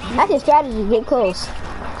your strategy. Get close.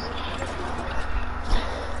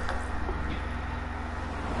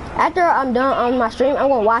 After I'm done on my stream, I'm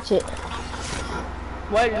gonna watch it.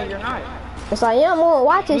 What? You're not. Yes, I am. I'm gonna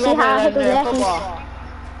watch it. See how I hit the reactions.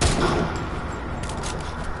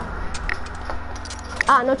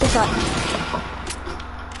 Ah, no trick shot.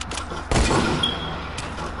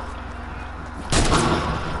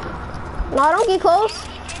 No, don't get close.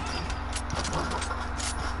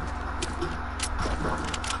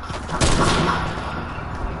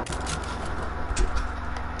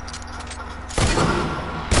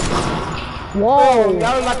 Whoa!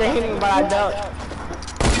 Y'all was about to hit me, but I don't.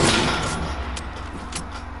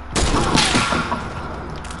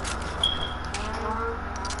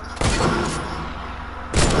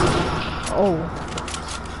 Oh.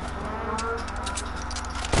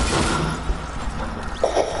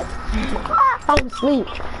 I'm asleep.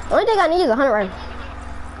 Only thing I need is a 100 rifle.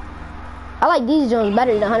 I like these drones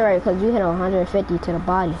better than 100 rifle because you hit a 150 to the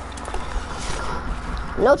body.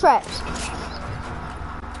 No traps.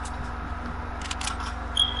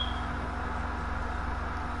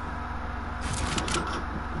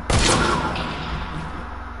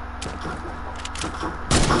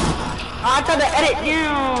 I tried to edit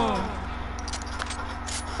down.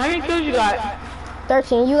 How many kills you got?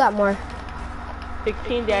 13, you got more.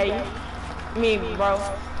 16, daddy. Me, bro.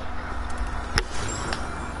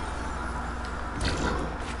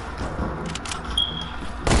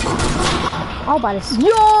 Oh, by this.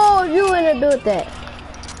 Yo, you in the build with that.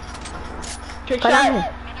 Trick Cut shot.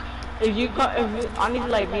 out. If you, I need to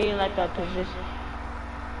like be in like that position.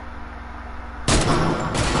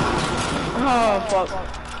 Oh fuck.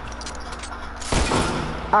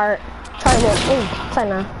 Alright, try to go. Ooh, try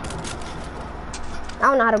now. I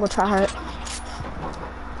don't know how to go try hard.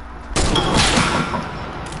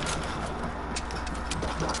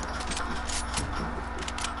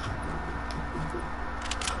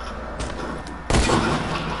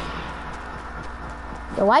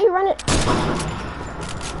 Yo, why you running?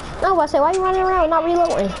 No, I say, why you running around not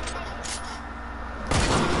reloading?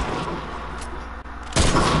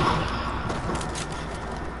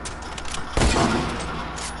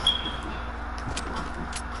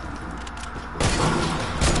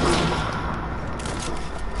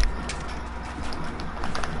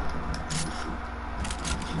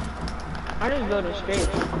 building straight.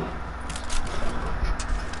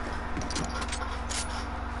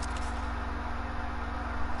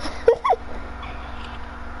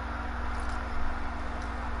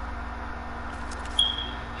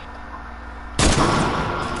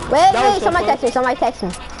 Wait, That was so somebody close. text me, somebody text me.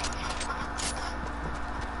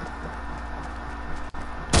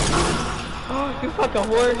 You fucking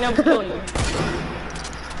whore, now I'm killing you.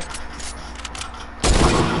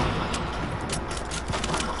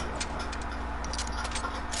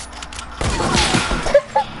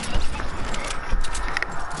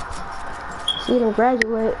 See them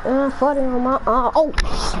graduate. 40 on my, oh.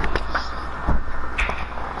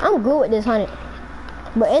 I'm good with this 100.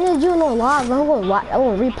 But in this June on live, I'm gonna watch, I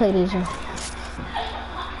wanna replay this one.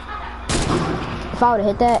 If I would've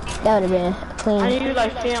hit that, that would've been clean. I need you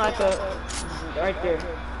like seeing like a, right there.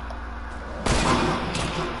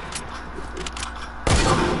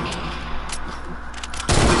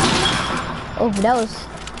 Oh, that was.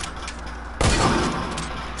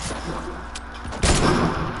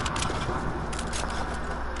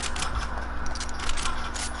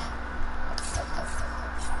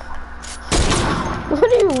 What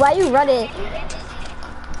are you? Why you running?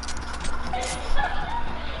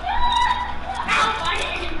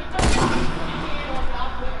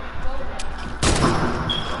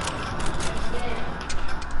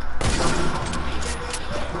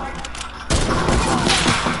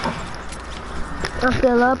 I'm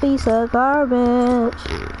still a piece of garbage.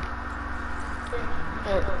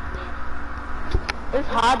 It's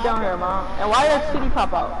hot down here, Mom. And why does city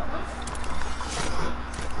pop out?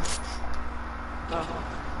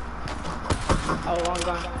 Oh, long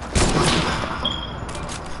gone.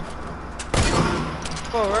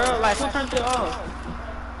 For real? Like, who turned it off?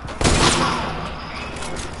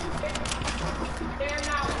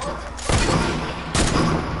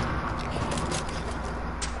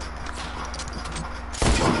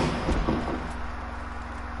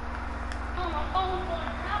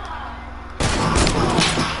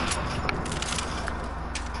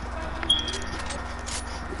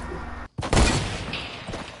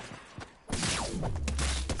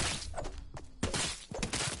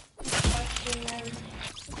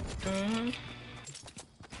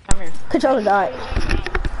 Come here. Controller died.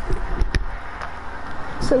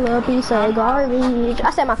 Still a piece of garbage.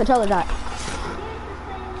 I said my controller died.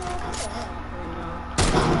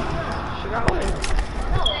 She got away.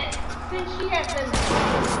 Since she has been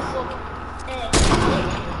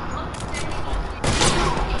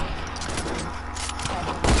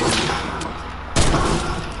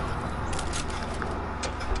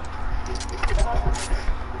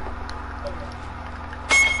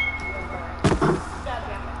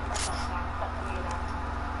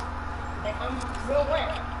real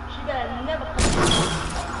rent. She better never come.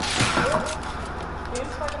 You're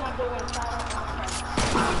fucking my door inside of my friend.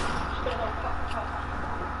 She better go fuck.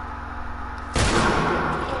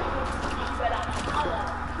 She better holler.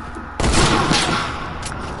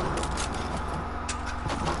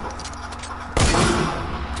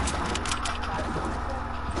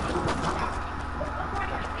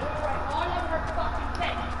 All of her fucking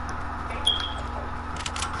face.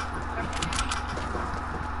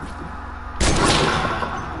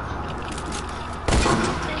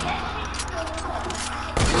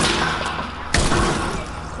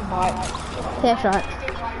 Headshot.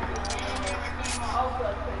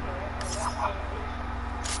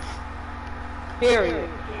 Period.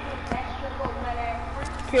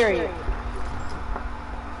 Period.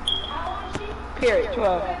 Period.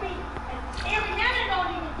 12.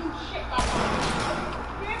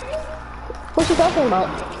 What's she talking about?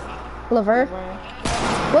 Laverne?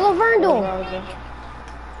 What Laverne doing?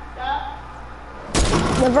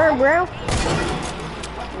 Laverne Brown?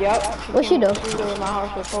 Yep. What she do? She was in my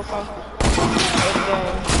house with Coco.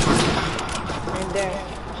 And then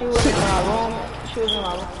she was in my room. She was in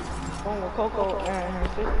my room with Coco and her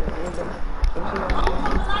sister.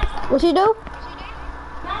 What she do?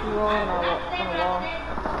 She rolled on the wall.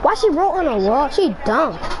 Why she wrote on the wall? She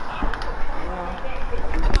dumb.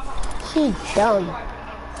 She dumb.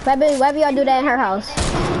 Why y'all do that in her house?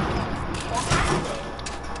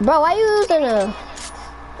 Bro, why you using a...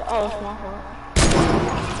 Oh, it's my fault.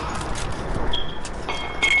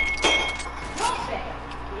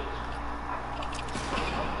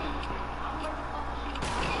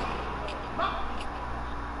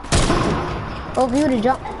 Over you to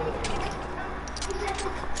jump.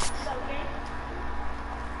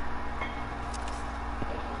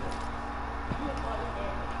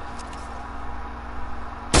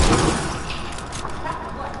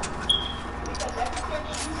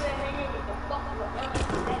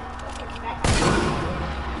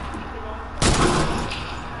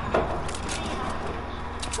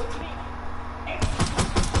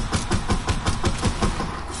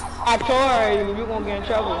 I told her you gonna get in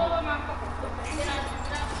trouble.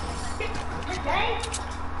 Today?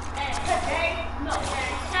 Today? No.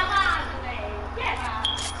 How today? Yes.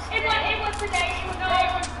 It was today. It was no, it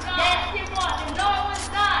was not. Yes, it was. And no, it was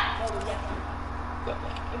not. No, it was yesterday.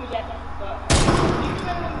 It was yesterday. You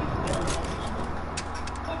remember when we split?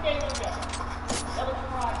 What day was that? That was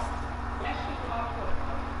Friday. That shit was our fault.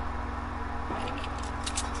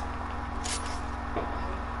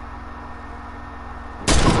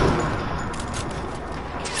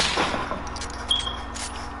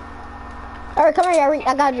 Alright, come here, Yari.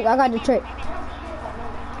 I got the trick.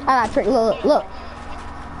 I got a trick. Look. Look.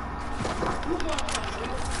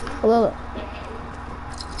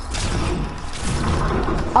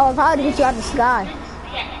 Oh, if I would hit you out the sky.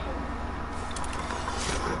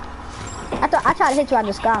 I tried to hit you out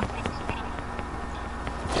the sky.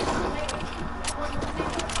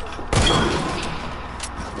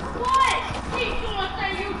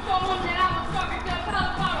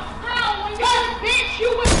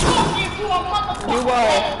 You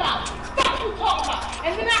was. Fuck you talking about?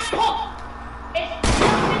 And then I talk. It's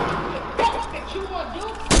fuck that you want to do.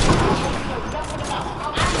 Nothing about.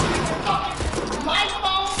 I'm my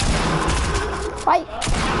phone. Fight.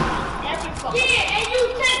 Yeah, and you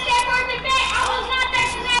take that person back. I was not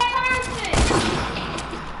that person.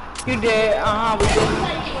 You did. We did. Let me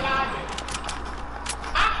tell you what I did.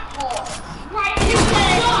 I called. Right. You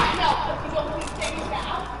said no. You know what he said? He said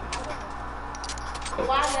out.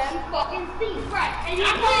 Why let him fucking see? Right. And you I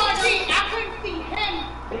couldn't see him,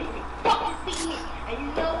 but he could fucking see me. And you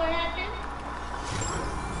know what happened?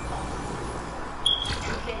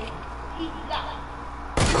 He got it.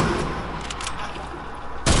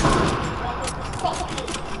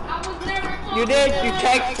 I was never You did. You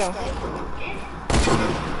text him.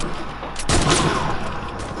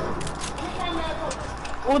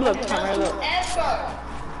 Oh look, camera, look. Ever.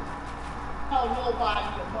 Oh, nobody,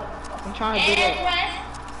 your motherfucker. I'm trying to do that.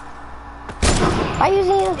 Why you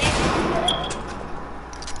using him?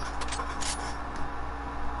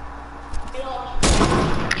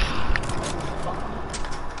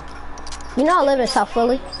 You know I live in South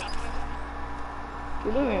Philly.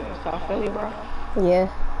 You live in South Philly, bro? Yeah.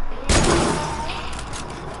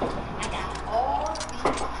 I got all these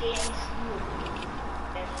damn movies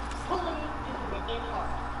that's pulling me through the inner.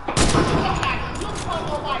 You don't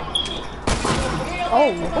nobody shit.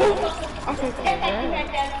 Oh. That girl.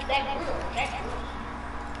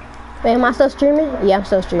 Wait, am I still streaming? Yeah, I'm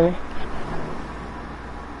still streaming.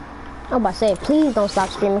 I was about to say, please don't stop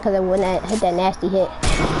streaming because it wouldn't hit that nasty hit.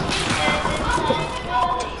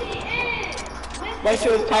 That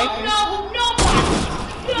you was typing? Nobody.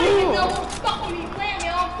 You don't even know who fucking you playing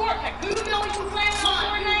on Fortnite. Do you know what you playing on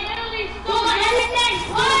Fortnite? You saw everything.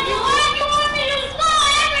 Why you want me? You saw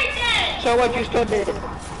everything. So what you still did?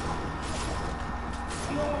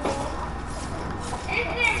 It's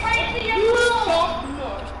it right to your phone.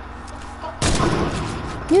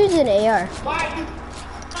 Use an AR. Why are you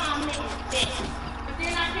commenting this? But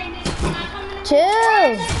then I can't come in the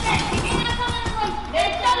Chill.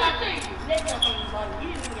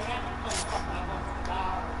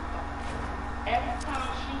 Every time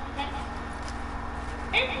she texts,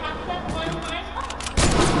 it pops up on my phone.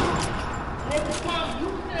 And every time you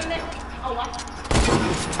send a message, oh,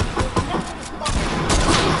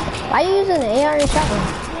 Why you using an AR and shotgun?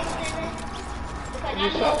 It's like I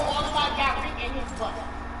know all about Gary and his butt.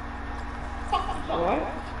 Fuck you. What?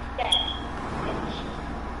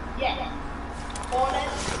 Yes. All that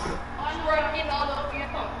unworking all over your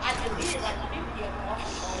phone. I deleted like 50 of them off my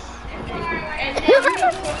phone. And then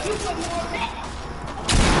you put more back.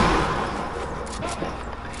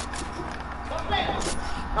 Don't play.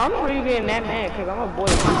 I don't know where you getting that mad, because I'm a boy.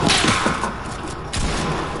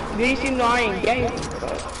 Do you see no I ain't gay? It's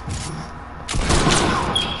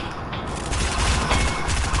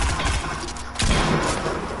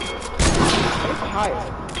hot.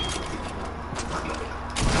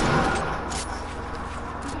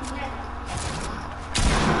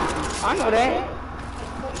 I know that.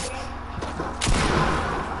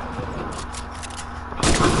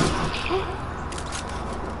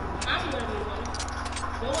 I'm gonna be one.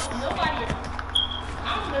 Nobody else.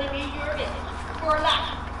 I'm gonna be your bitch for life.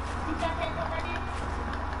 You got that stuff right here?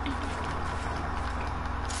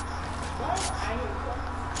 What? I hear you.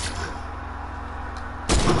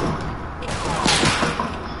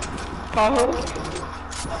 Call who?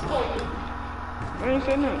 I ain't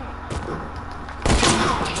saying that.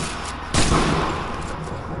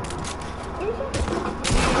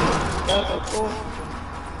 That's cool.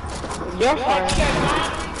 Your friend.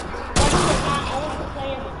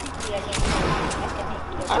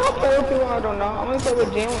 I don't play with people I don't know. I only play with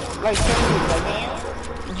Jalen, like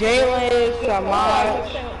Jalen, I Samad. was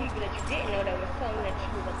telling people that you didn't know that was telling that you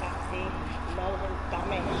was a toxic, mother,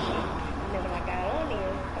 dumbass shit. And then when I got on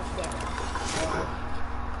there, I swear.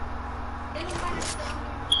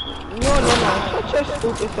 You don't know nothing. Shut your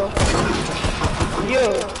stupid self up. You.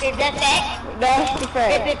 Is that fact? That's the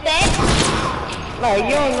fact. Is it fact? Like,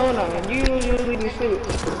 you don't know nothing. You usually be sleep.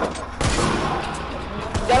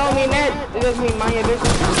 That don't mean that. It just mean mind your business.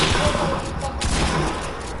 I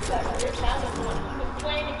was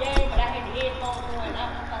playing the game, but I had the headphones on and I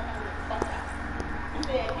was talking to the fuck out. I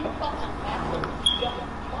said, you fucking bastard. Yo,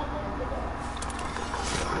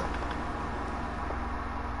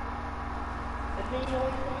 and then you know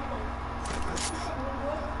what you're saying?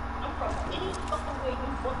 I'm from any fucking way you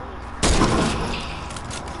want me.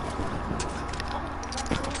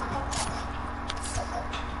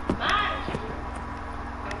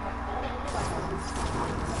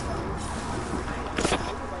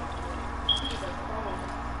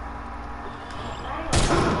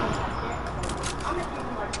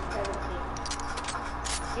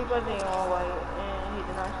 He wasn't all white, and he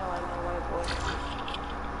did not sound like no white boy.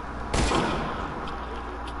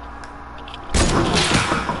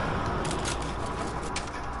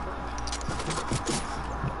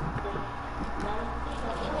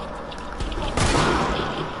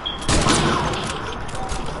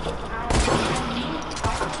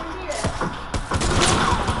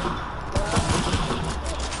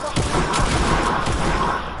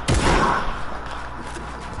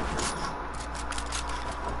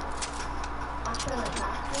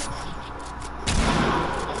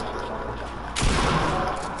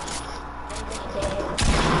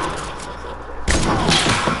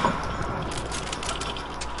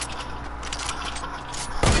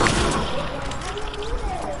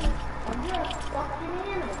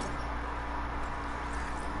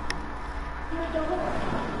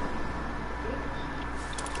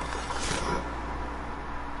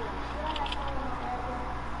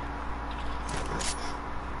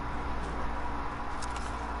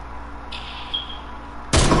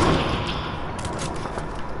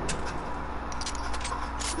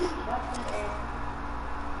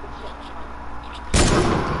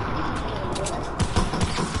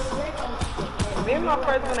 Me and my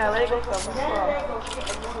friends doing that Lego stuff.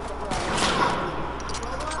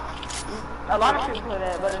 A lot of people play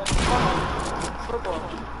that, but it's football.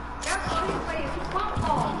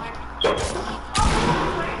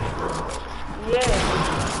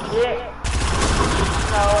 Yeah.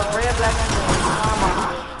 No, red, black, and green.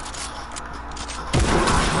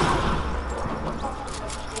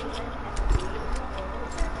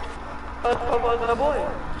 Football's the boy.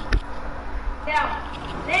 Now,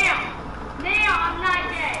 I'm not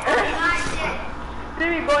gay. See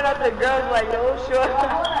me going out to the girls like, yo, sure. No,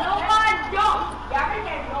 I don't. Y'all can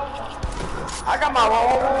get no. I got my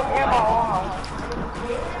own room and my own house.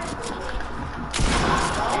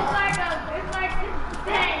 It's like this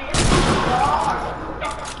thing.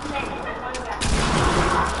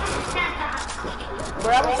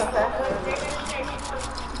 But I was so fast.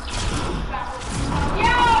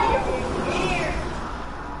 Yo, here.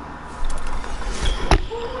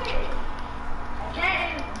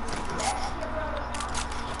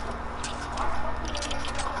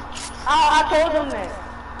 Oh, I told him that.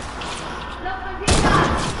 Look, he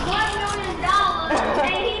got $1 million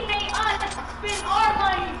and he made us spend our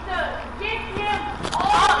money to give him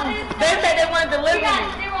all this. They said they wanted to live He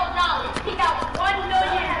got $0. He got $1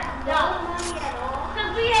 million.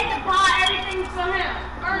 Because we had to buy everything for him.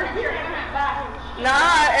 Furniture for him.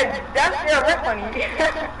 Nah, that's their rent money.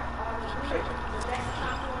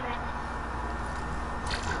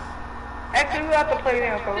 Actually, we have to play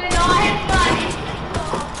them, folks. Spend all his money.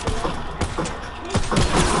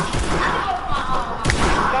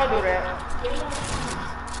 Don't do that.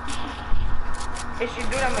 If she do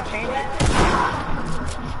that, I'm gonna change it.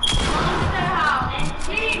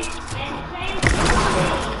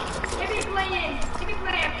 He be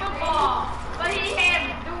playing football, but he had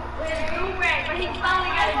his do-rag, but he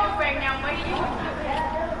finally got a do-rag now, but he used to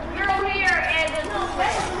girl here as a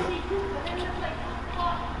do-rag.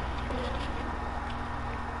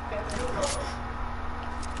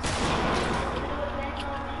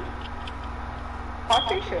 Hot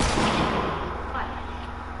t-shirt.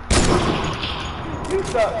 You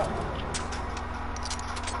suck.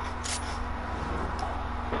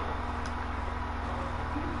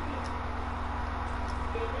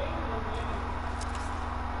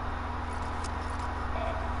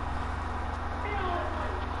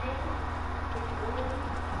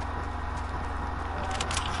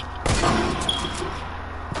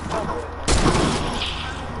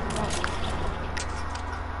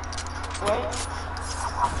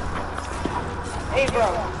 Hey, bro.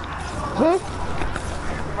 Hmm?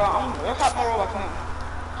 Bro, let's hop on Roblox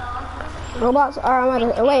now. Robots? Alright, I'm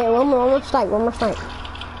about to, wait, one more strike.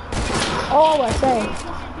 Oh, what I say?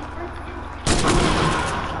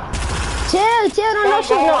 Chill, don't no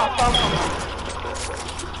shit, no.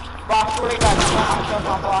 Bro, I swear to God, I'm myself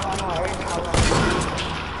on block, I know everything I want.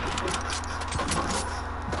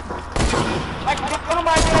 Like, don't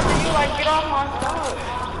nobody get up to you, like, get off my stuff.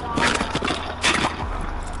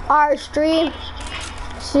 Alright, stream.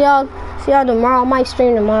 See y'all tomorrow. I might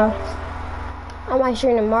stream tomorrow.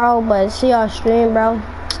 But see y'all stream, bro.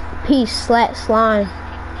 Peace, slime.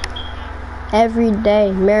 Every day,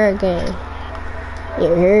 American.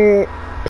 You heard?